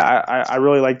 But yeah, I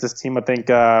really like this team. I think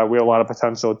we have a lot of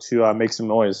potential to make some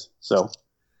noise. So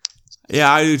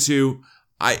yeah, I do too.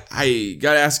 I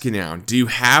gotta ask you now. Do you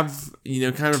have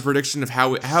kind of a prediction of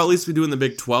how at least we do in the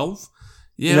Big 12?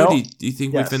 Do you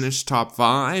think we finish top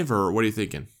 5, or what are you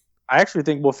thinking? I actually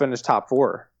think we'll finish top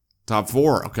 4. Top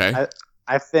 4, okay.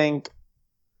 I think.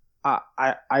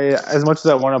 I as much as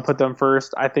I want to put them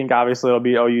first, I think obviously it'll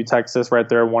be OU Texas right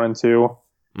there, 1 and 2.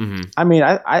 Mm-hmm. I mean,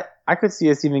 I could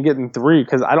see us even getting 3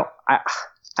 because I don't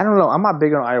know. I'm not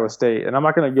big on Iowa State, and I'm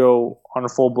not going to go on a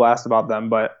full blast about them,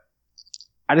 but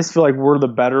I just feel like we're the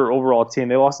better overall team.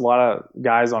 They lost a lot of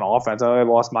guys on offense. I know they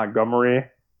lost Montgomery,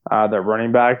 their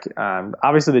running back.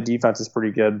 Obviously the defense is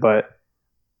pretty good, but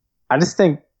I just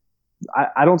think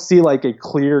I don't see like a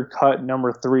clear cut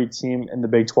number 3 team in the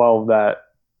Big 12 that.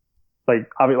 Like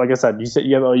I said,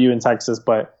 you have OU in Texas,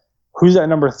 but who's that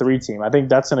number 3 team? I think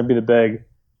that's going to be the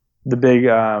big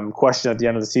question at the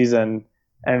end of the season,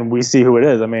 and we see who it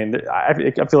is. I mean, I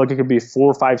feel like it could be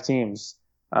 4 or 5 teams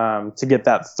to get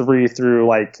that 3 through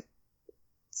like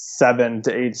 7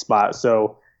 to 8 spot.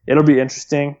 So it'll be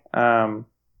interesting. You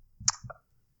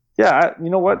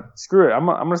know what? Screw it. I'm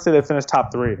gonna say they finished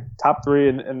top 3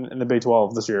 in the Big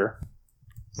 12 this year.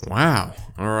 Wow.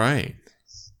 All right.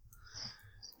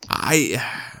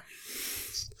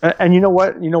 And you know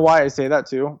what? You know why I say that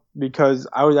too? Because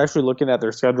I was actually looking at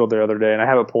their schedule the other day, and I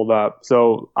have it pulled up.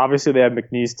 So obviously they have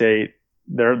McNeese State.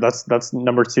 That's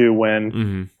number 2 win,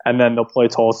 mm-hmm. and then they'll play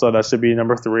Tulsa. That should be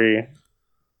number 3,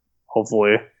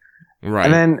 hopefully. Right.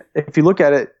 And then if you look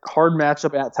at it, hard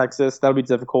matchup at Texas. That'll be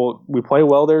difficult. We play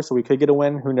well there, so we could get a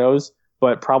win. Who knows?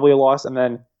 But probably a loss. And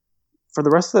then for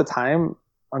the rest of the time,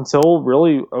 until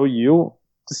really OU.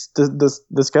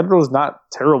 The schedule is not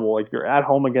terrible. Like, you're at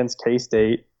home against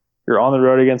K-State, you're on the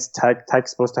road against Tech.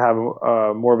 Tech's supposed to have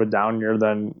more of a down year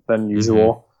than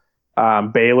usual.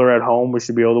 Mm-hmm. Baylor at home, we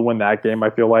should be able to win that game.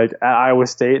 I feel like at Iowa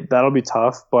State, that'll be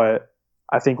tough, but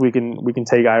I think we can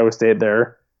take Iowa State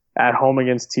there. At home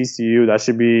against TCU, that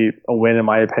should be a win in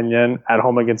my opinion. At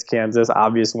home against Kansas,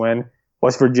 obvious win.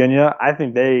 West Virginia, I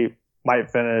think they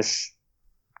might finish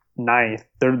 9th.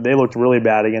 They looked really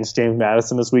bad against James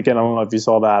Madison this weekend. I don't know if you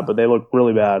saw that, but they looked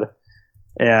really bad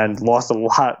and lost a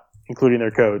lot, including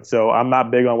their coach. So I'm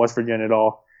not big on West Virginia at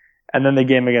all. And then the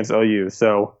game against OU.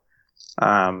 So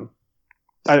I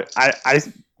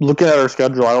looking at our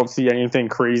schedule, I don't see anything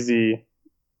crazy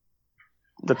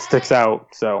that sticks out.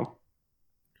 So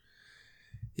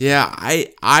yeah,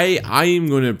 I am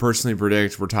going to personally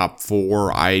predict we're top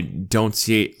 4. I don't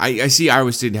see. I see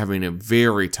Iowa State having a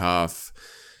very tough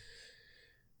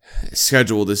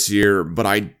schedule this year, but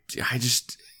I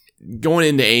just going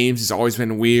into Ames has always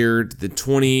been weird. That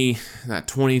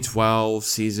 2012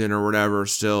 season or whatever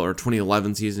still, or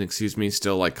 2011 season,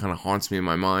 still like kind of haunts me in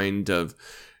my mind of,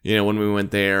 when we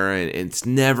went there, and it's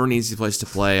never an easy place to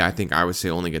play. I think Iowa State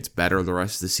only gets better the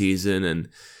rest of the season, and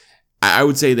I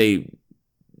would say they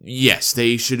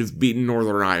should have beaten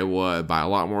Northern Iowa by a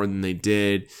lot more than they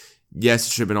did. Yes,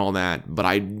 it should have been all that, but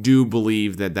I do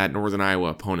believe that Northern Iowa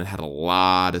opponent had a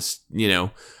lot of,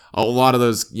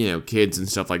 those, kids and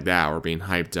stuff like that were being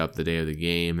hyped up the day of the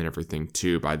game and everything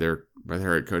too by their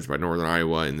head coach, by Northern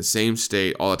Iowa, in the same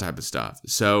state, all that type of stuff.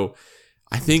 So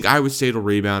I think Iowa State will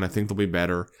rebound. I think they'll be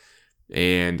better.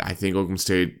 And I think Oklahoma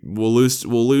State will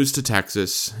lose to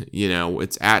Texas.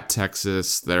 It's at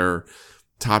Texas. They're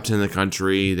top 10 in the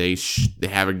country. They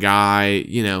have a guy,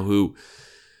 who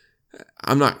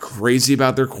I'm not crazy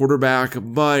about their quarterback,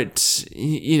 but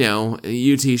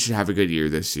UT should have a good year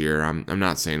this year. I'm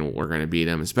not saying we're going to beat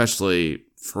them, especially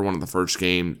for the first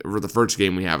game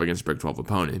we have against a Big 12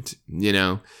 opponent,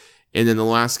 and then the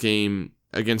last game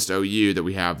against OU that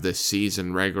we have this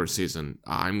season, regular season,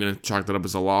 I'm going to chalk that up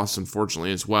as a loss,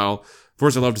 unfortunately, as well. Of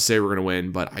course, I'd love to say we're going to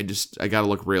win, but I got to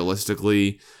look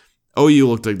realistically. OU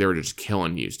looked like they were just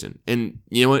killing Houston. And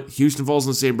you know what? Houston falls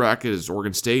in the same bracket as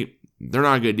Oregon State. They're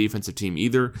not a good defensive team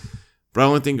either, but I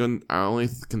only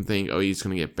can think OU's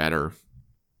going to get better.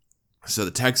 So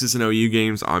the Texas and OU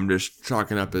games, I'm just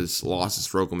chalking up as losses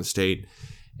for Oklahoma State.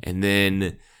 And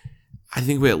then I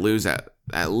think we'll lose at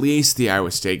least the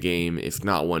Iowa State game, if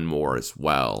not one more as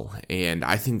well. And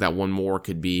I think that one more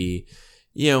could be,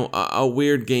 a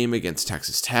weird game against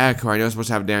Texas Tech, who I know is supposed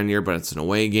to have down year, but it's an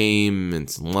away game, and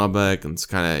it's in Lubbock, and it's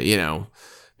kind of,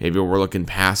 maybe we're looking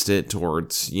past it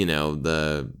towards,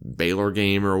 the Baylor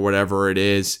game or whatever it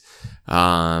is.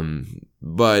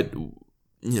 But,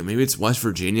 maybe it's West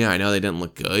Virginia. I know they didn't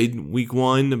look good week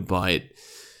 1, but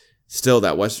still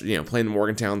that playing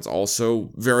Morgantown's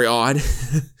also very odd.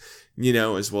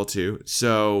 As well too.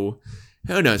 So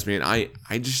who knows, man? I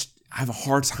have a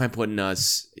hard time putting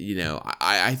us.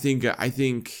 I think at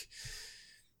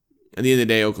the end of the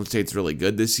day, Oklahoma State's really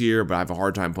good this year, but I have a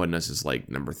hard time putting us as like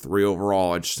number 3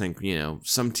 overall. I just think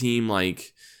some team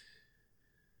like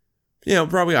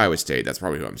probably Iowa State. That's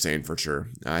probably who I'm saying for sure.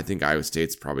 I think Iowa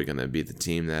State's probably going to be the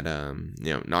team that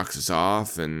knocks us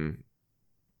off, and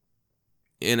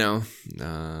is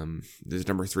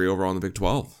number 3 overall in the Big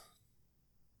 12.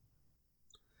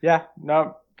 Yeah,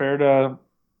 no, fair to,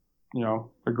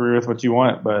 agree with what you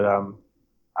want, but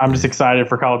I'm just excited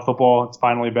for college football. It's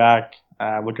finally back.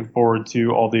 Looking forward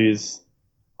to all these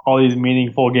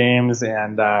meaningful games,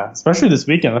 and especially this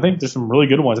weekend. I think there's some really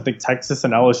good ones. I think Texas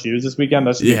and LSU is this weekend.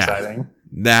 That should be exciting.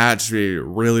 That should be a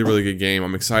really, really good game.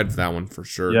 I'm excited for that one for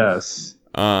sure. Yes.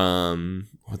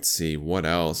 Let's see what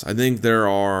else. I think there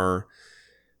are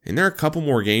a couple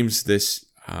more games this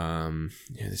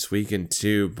weekend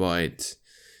too, but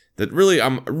that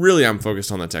I'm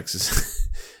focused on the Texas,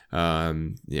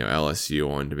 LSU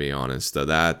one, to be honest. Though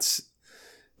that's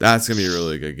gonna be a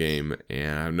really good game,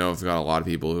 and I know I've got a lot of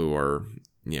people who are,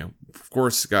 of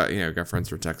course, got friends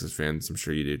who are Texas fans. I'm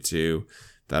sure you do too,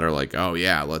 that are like, oh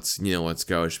yeah, let's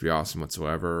go. It should be awesome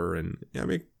whatsoever. And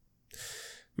I'm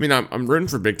rooting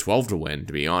for Big 12 to win.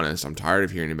 To be honest, I'm tired of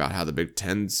hearing about how the Big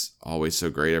 10's always so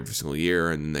great every single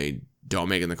year, and they don't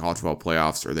make it in the college football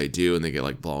playoffs, or they do and they get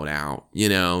like blown out,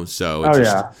 so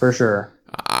yeah, for sure.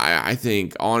 I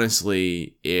think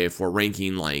honestly, if we're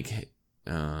ranking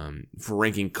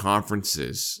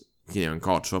conferences, in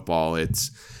college football,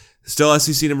 it's still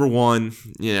SEC number 1,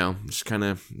 just kind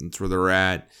of, that's where they're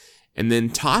at. And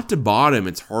then top to bottom,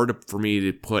 it's hard for me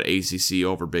to put ACC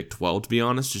over Big 12, to be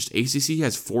honest. Just ACC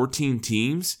has 14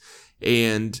 teams,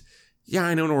 and yeah,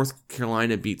 I know North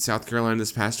Carolina beat South Carolina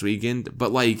this past weekend,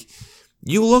 but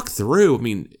you look through,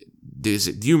 do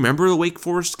you remember the Wake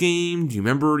Forest game? Do you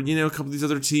remember, a couple of these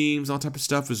other teams, all type of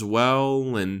stuff as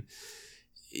well? And,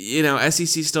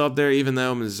 SEC still up there, even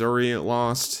though Missouri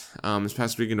lost this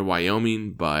past weekend to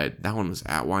Wyoming, but that one was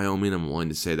at Wyoming. I'm willing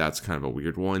to say that's kind of a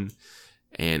weird one.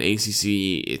 And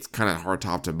ACC, it's kind of hard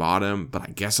top to bottom, but I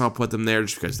guess I'll put them there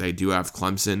just because they do have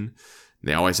Clemson.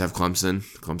 They always have Clemson.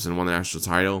 Clemson won the national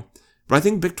title. But I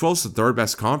think Big 12 is the 3rd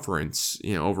best conference,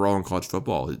 overall in college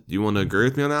football. Do you want to agree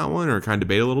with me on that one, or kind of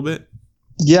debate a little bit?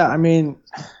 Yeah, I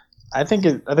think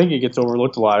it gets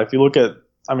overlooked a lot. If you look at,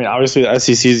 obviously the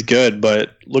SEC is good,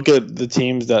 but look at the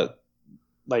teams that,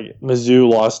 like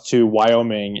Mizzou lost to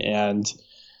Wyoming, and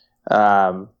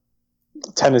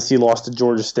Tennessee lost to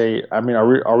Georgia State.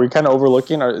 Are we kind of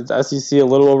overlooking? Is the SEC a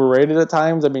little overrated at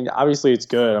times? Obviously it's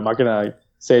good. I'm not gonna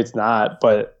say it's not,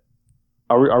 but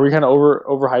are we kind of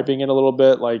overhyping it a little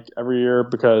bit, like every year,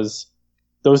 because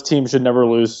those teams should never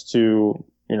lose to,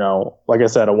 like I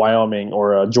said, a Wyoming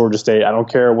or a Georgia State. I don't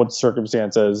care what the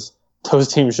circumstances.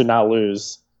 Those teams should not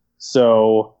lose.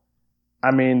 So, I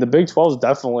mean, the Big 12 is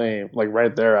definitely like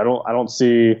right there. I don't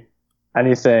see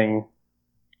anything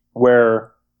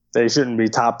where they shouldn't be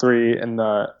top three in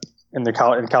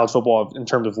college football in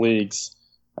terms of leagues.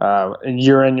 And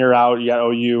year in, year out, you got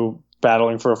OU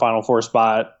battling for a Final Four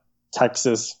spot.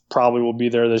 Texas probably will be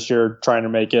there this year trying to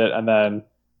make it. And then,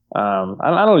 I don't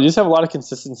know, you just have a lot of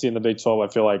consistency in the Big 12,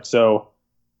 I feel like. So,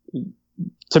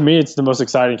 to me, it's the most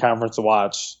exciting conference to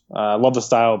watch. I love the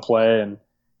style of play and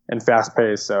fast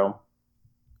pace. So,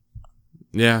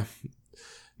 yeah,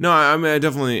 no, I mean, I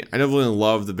definitely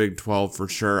love the Big 12 for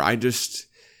sure. I'm with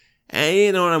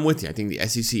you. I think the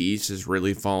SEC East has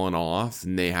really fallen off,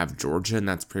 and they have Georgia, and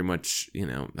that's pretty much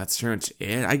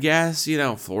it. I guess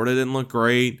Florida didn't look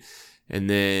great, and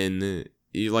then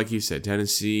like you said,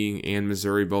 Tennessee and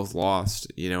Missouri both lost.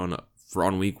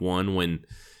 On week one when.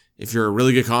 If you're a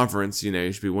really good conference,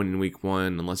 you should be winning week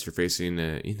one unless you're facing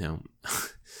a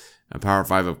Power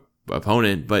 5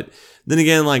 opponent. But then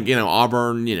again,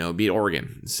 Auburn, beat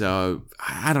Oregon. So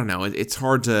I don't know. It's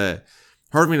hard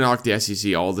for me to knock the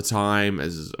SEC all the time,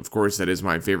 as of course that is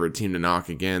my favorite team to knock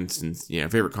against, and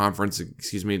favorite conference,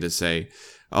 to say,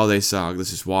 oh, they suck,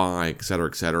 this is why, et cetera,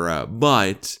 et cetera.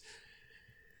 But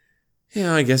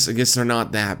I guess they're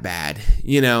not that bad,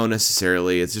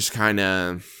 necessarily. It's just kind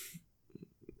of.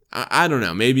 I don't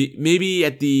know. Maybe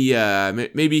at the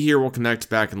maybe here we'll connect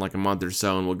back in like a month or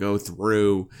so, and we'll go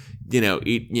through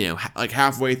like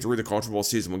halfway through the College Football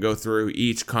season, we'll go through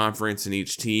each conference and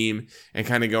each team and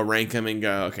kind of go rank them and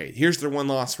go, okay, here's their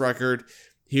win-loss record.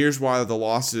 Here's why the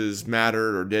losses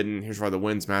mattered or didn't. Here's why the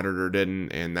wins mattered or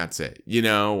didn't, and that's it.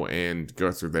 And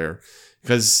go through there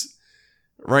because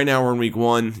right now we're in week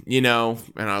one. And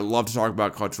I love to talk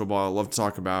about college football. I love to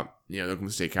talk about the Oklahoma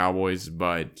State Cowboys,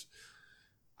 but.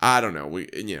 I don't know.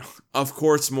 Of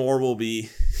course, more will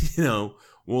be, we'll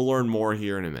learn more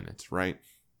here in a minute, right?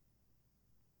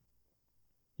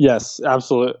 Yes,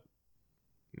 absolutely.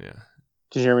 Yeah.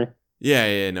 Can you hear me?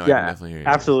 Yeah, no, I can definitely hear you.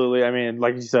 Absolutely. I mean,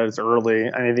 like you said, it's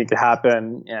early. Anything could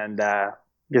happen, and I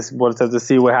guess we'll have to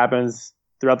see what happens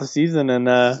throughout the season and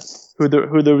who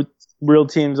the real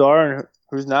teams are and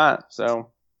who's not. So.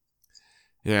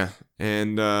 Yeah,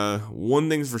 and one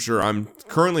thing's for sure, I'm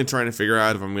currently trying to figure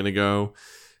out if I'm going to go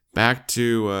back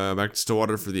to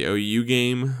Stillwater for the OU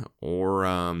game or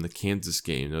the Kansas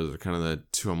game. Those are kind of the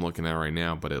two I'm looking at right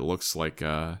now. But it looks like,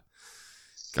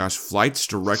 flights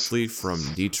directly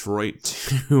from Detroit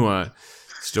to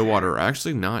Stillwater are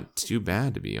actually not too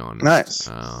bad, to be honest. Nice,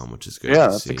 which is good. Yeah,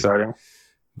 to that's see. exciting.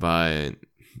 But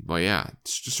yeah,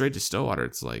 it's just straight to Stillwater.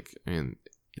 It's like,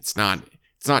 it's not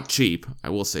cheap. I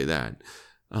will say that.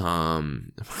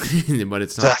 But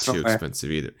it's not too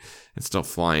expensive either. It's still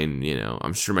flying,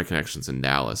 I'm sure my connection's in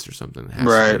Dallas or something.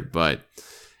 Right. But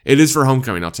it is for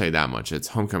homecoming, I'll tell you that much. It's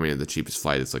homecoming at the cheapest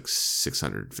flight. It's like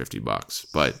 $650,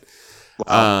 but,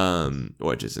 wow.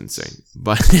 Which is insane.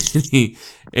 But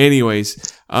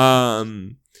anyways, were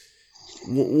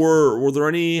there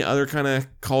any other kind of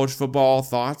college football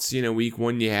thoughts, week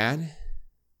one you had?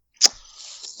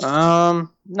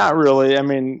 Not really. I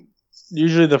mean,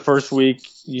 usually the first week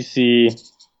you see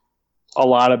a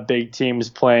lot of big teams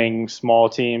playing small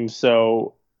teams,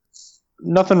 so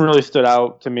nothing really stood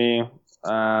out to me.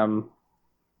 I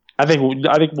think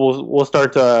we'll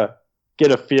start to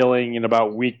get a feeling in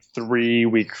about week 3,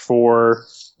 week 4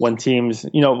 when teams,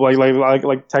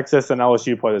 like Texas and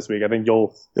LSU play this week. I think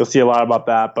you'll see a lot about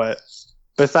that. But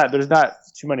besides, there's not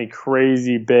too many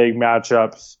crazy big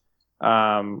matchups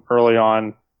early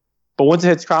on. But once it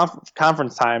hits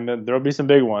conference time, there'll be some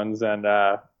big ones, and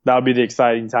that'll be the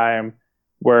exciting time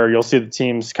where you'll see the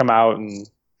teams come out, and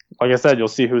like I said, you'll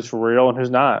see who's for real and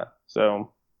who's not.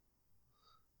 So,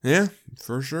 yeah,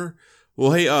 for sure.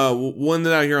 Well, hey, one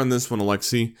that out here on this one,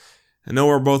 Alexi. I know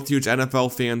we're both huge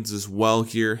NFL fans as well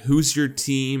here. Who's your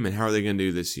team, and how are they going to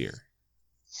do this year?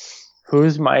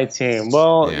 Who's my team?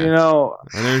 Well, I know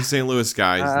you're St. Louis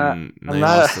guys, and they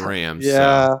lost the Rams.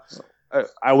 Yeah. So.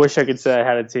 I wish I could say I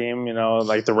had a team,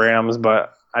 like the Rams,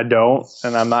 but I don't,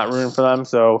 and I'm not rooting for them.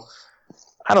 So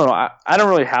I don't know. I don't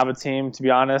really have a team, to be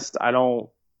honest. I don't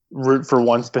root for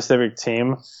one specific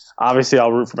team. Obviously,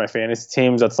 I'll root for my fantasy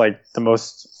teams. That's like the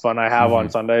most fun I have on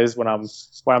Sundays when I'm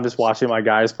just watching my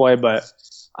guys play. But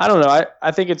I don't know.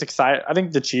 I think it's exciting. I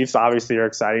think the Chiefs obviously are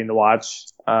exciting to watch.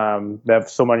 They have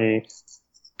so many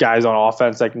guys on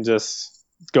offense that can just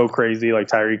go crazy, like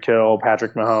Tyreek Hill,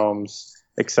 Patrick Mahomes,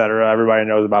 etc. Everybody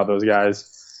knows about those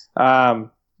guys.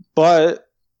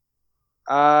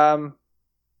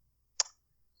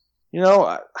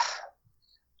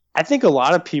 I think a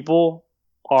lot of people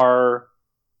are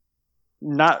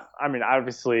not. I mean,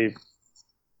 obviously,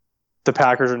 the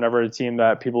Packers are never a team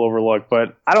that people overlook,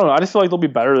 but I don't know. I just feel like they'll be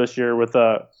better this year with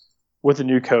a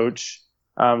new coach.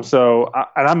 And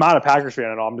I'm not a Packers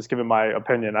fan at all. I'm just giving my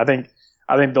opinion. I think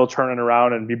they'll turn it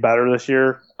around and be better this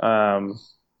year. I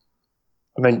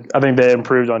think they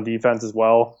improved on defense as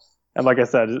well. And like I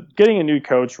said, getting a new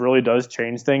coach really does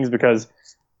change things because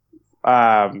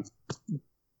Greg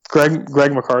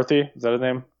McCarthy, is that his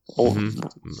name?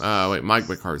 Mm-hmm. Mike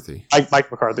McCarthy. Mike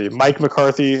McCarthy. Mike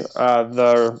McCarthy,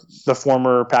 the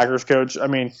former Packers coach. I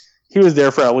mean, he was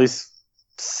there for at least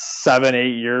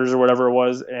 7-8 years or whatever it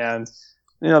was, and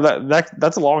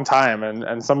that's a long time.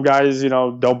 And some guys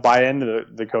don't buy into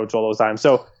the coach all those times.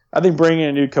 So I think bringing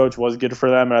a new coach was good for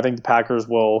them, and I think the Packers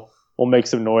will make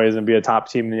some noise and be a top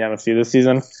team in the NFC this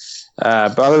season.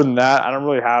 But other than that, I don't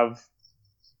really have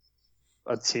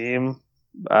a team.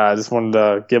 I just wanted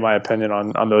to give my opinion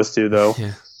on those two, though.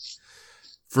 Yeah,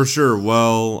 for sure.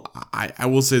 Well, I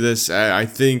will say this. I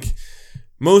think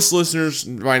most listeners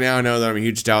by now know that I'm a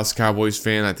huge Dallas Cowboys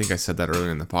fan. I think I said that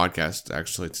earlier in the podcast,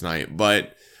 actually, tonight.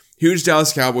 But huge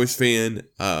Dallas Cowboys fan.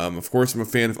 Of course, I'm a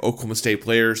fan of Oklahoma State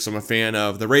players. So I'm a fan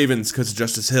of the Ravens because of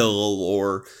Justice Hill,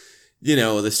 or the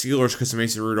Steelers because of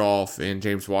Mason Rudolph and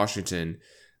James Washington.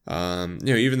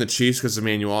 Even the Chiefs because of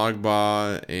Emmanuel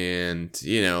Ogbah, and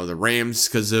the Rams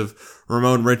because of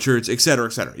Ramon Richards, et cetera,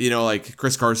 et cetera. Like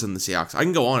Chris Carson, the Seahawks. I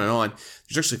can go on and on.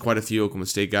 There's actually quite a few Oklahoma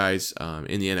State guys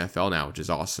in the NFL now, which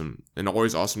is awesome and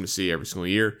always awesome to see every single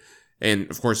year. And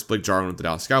of course, Blake Jarwin with the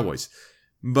Dallas Cowboys.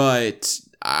 But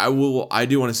I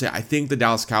do want to say I think the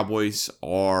Dallas Cowboys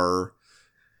are.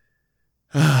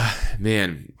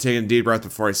 Man, taking a deep breath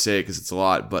before I say it because it's a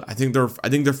lot, but I think they're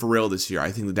for real this year. I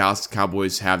think the Dallas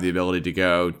Cowboys have the ability to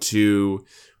go to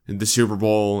the Super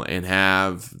Bowl and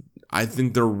I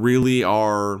think there really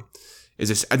is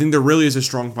a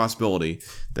strong possibility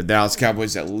that Dallas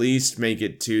Cowboys at least make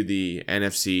it to the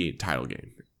NFC title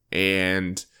game.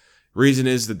 And reason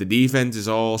is that the defense is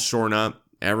all shorn up.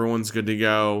 Everyone's good to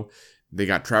go. They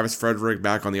got Travis Frederick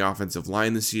back on the offensive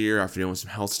line this year after dealing with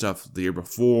some health stuff the year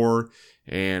before.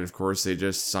 And of course, they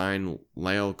just signed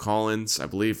La'el Collins, I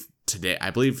believe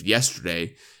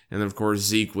yesterday. And then, of course,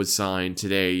 Zeke was signed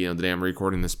today, the day I'm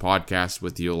recording this podcast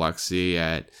with you, Alexi,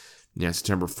 at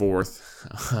September 4th,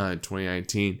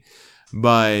 2019.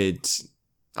 But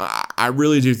I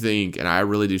really do think, and I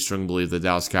really do strongly believe the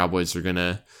Dallas Cowboys are going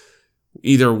to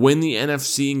either win the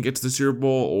NFC and get to the Super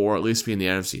Bowl, or at least be in the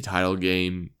NFC title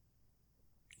game.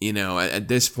 At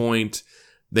this point,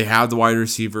 they have the wide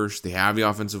receivers, they have the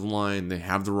offensive line, they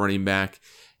have the running back,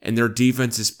 and their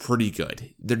defense is pretty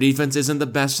good. Their defense isn't the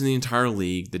best in the entire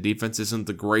league. The defense isn't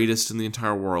the greatest in the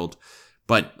entire world.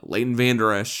 But Leighton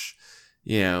Vander Esch,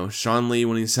 Sean Lee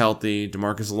when he's healthy,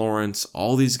 DeMarcus Lawrence,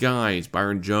 all these guys,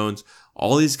 Byron Jones,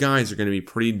 all these guys are going to be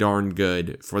pretty darn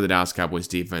good for the Dallas Cowboys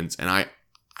defense. And I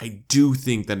do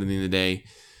think that at the end of the day,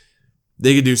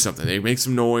 they could do something. They can make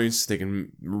some noise. They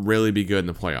can really be good in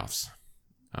the playoffs.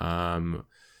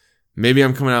 Maybe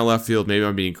I'm coming out of left field. Maybe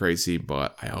I'm being crazy,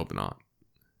 but I hope not.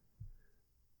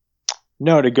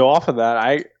 No, to go off of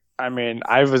that, I mean,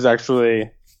 I was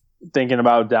actually thinking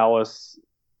about Dallas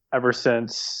ever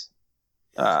since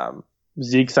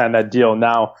Zeke signed that deal.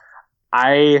 Now,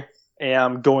 I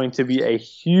am going to be a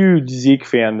huge Zeke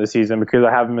fan this season because I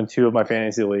have him in 2 of my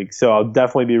fantasy leagues. So I'll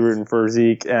definitely be rooting for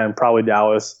Zeke and probably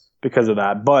Dallas because of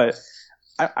that. But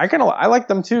I like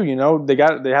them too. They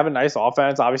have a nice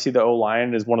offense. Obviously, the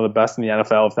O-line is one of the best in the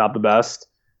NFL, if not the best.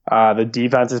 The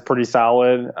defense is pretty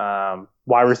solid.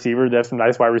 Wide receiver, they have some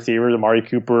nice wide receivers. Amari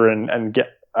Cooper and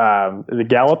the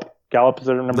Gallup. Gallup is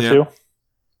their number 2.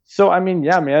 So I mean,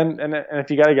 yeah, man. And if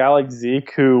you got a guy like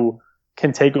Zeke who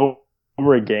can take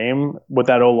over a game with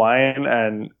that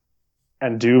O-line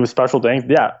and do special things,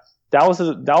 yeah, Dallas is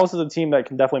a team that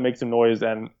can definitely make some noise.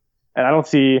 And I don't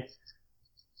see.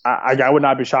 I would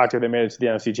not be shocked if they made it to the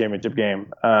NFC Championship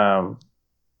game.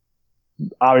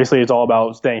 Obviously, it's all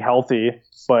about staying healthy,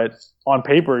 but on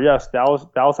paper, yes, Dallas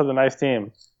has a nice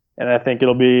team, and I think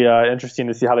it'll be interesting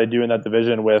to see how they do in that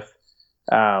division with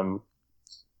the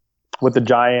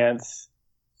Giants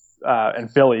and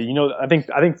Philly. I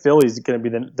think Philly's going to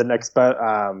be the next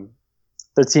the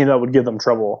team that would give them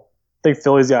trouble. I think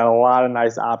Philly's got a lot of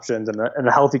nice options, and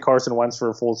a healthy Carson Wentz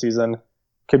for a full season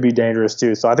could be dangerous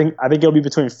too. So I think it'll be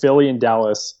between Philly and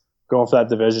Dallas going for that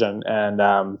division, and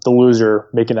the loser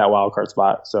making that wild card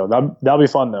spot. So that'll be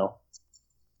fun though.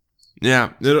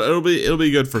 Yeah, it'll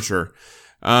be good for sure.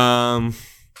 All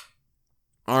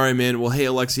right, man. Well, hey,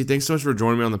 Alexi, thanks so much for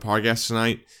joining me on the podcast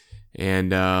tonight,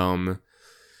 and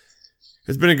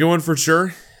it's been a good one for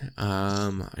sure.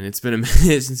 And it's been a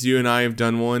minute since you and I have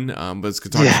done one. But it's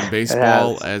good talking some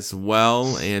baseball as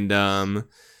well. And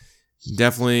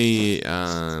definitely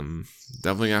gonna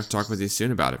have to talk with you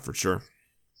soon about it for sure.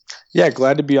 Yeah,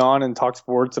 glad to be on and talk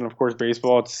sports and of course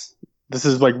baseball. This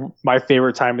is like my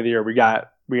favorite time of the year. We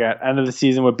got end of the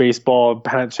season with baseball,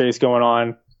 pennant chase going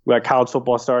on. We got college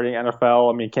football starting,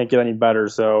 NFL. I mean, can't get any better.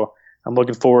 So I'm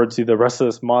looking forward to the rest of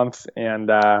this month and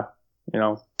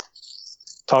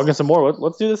talking some more.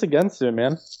 Let's do this again soon,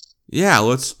 man. Yeah,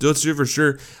 let's do it for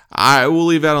sure. I will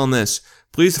leave out on this.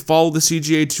 Please follow the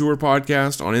CGA Tour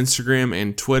podcast on Instagram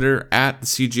and Twitter at the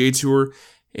CGA Tour.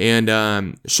 And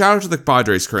shout out to the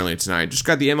Padres currently tonight. Just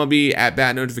got the MLB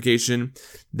at-bat notification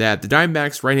that the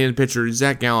Diamondbacks right-handed pitcher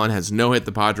Zach Gallen has no-hit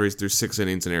the Padres through 6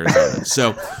 innings in Arizona.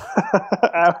 So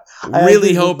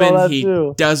really hoping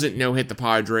he doesn't no-hit the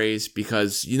Padres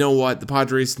because you know what? The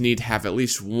Padres need to have at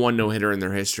least one no-hitter in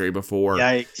their history before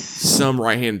some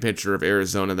right-handed pitcher of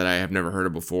Arizona that I have never heard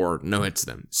of before no-hits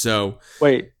them. So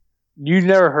wait. You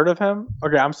never heard of him?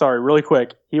 Okay, I'm sorry. Really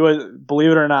quick. He was, believe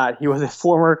it or not, he was a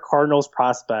former Cardinals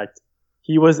prospect.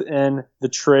 He was in the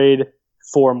trade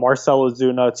for Marcell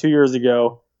Ozuna 2 years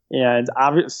ago. And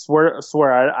I swear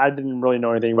I didn't really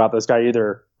know anything about this guy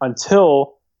either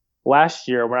until last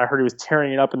year when I heard he was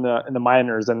tearing it up in the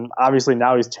minors. And obviously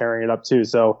now he's tearing it up too.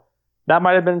 So that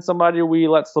might have been somebody we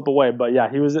let slip away. But yeah,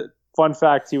 fun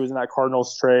fact, he was in that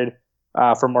Cardinals trade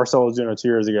for Marcell Ozuna 2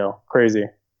 years ago. Crazy.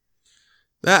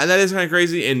 That is kind of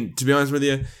crazy, and to be honest with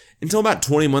you, until about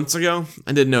 20 months ago,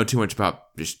 I didn't know too much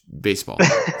about just baseball.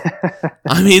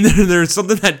 I mean, there's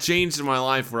something that changed in my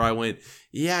life where I went,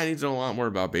 yeah, I need to know a lot more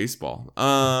about baseball.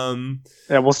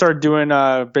 Yeah, we'll start doing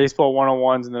baseball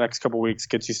 101s in the next couple weeks.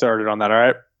 Get you started on that, all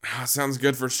right? Sounds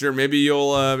good for sure. Maybe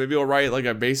you'll write like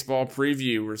a baseball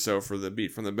preview or so for the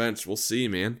Beat from the Bench. We'll see,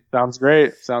 man. Sounds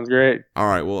great. All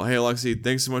right. Well, hey, Alexi,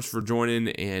 thanks so much for joining,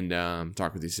 and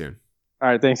talk with you soon. All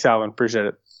right. Thanks, Calvin. Appreciate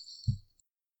it.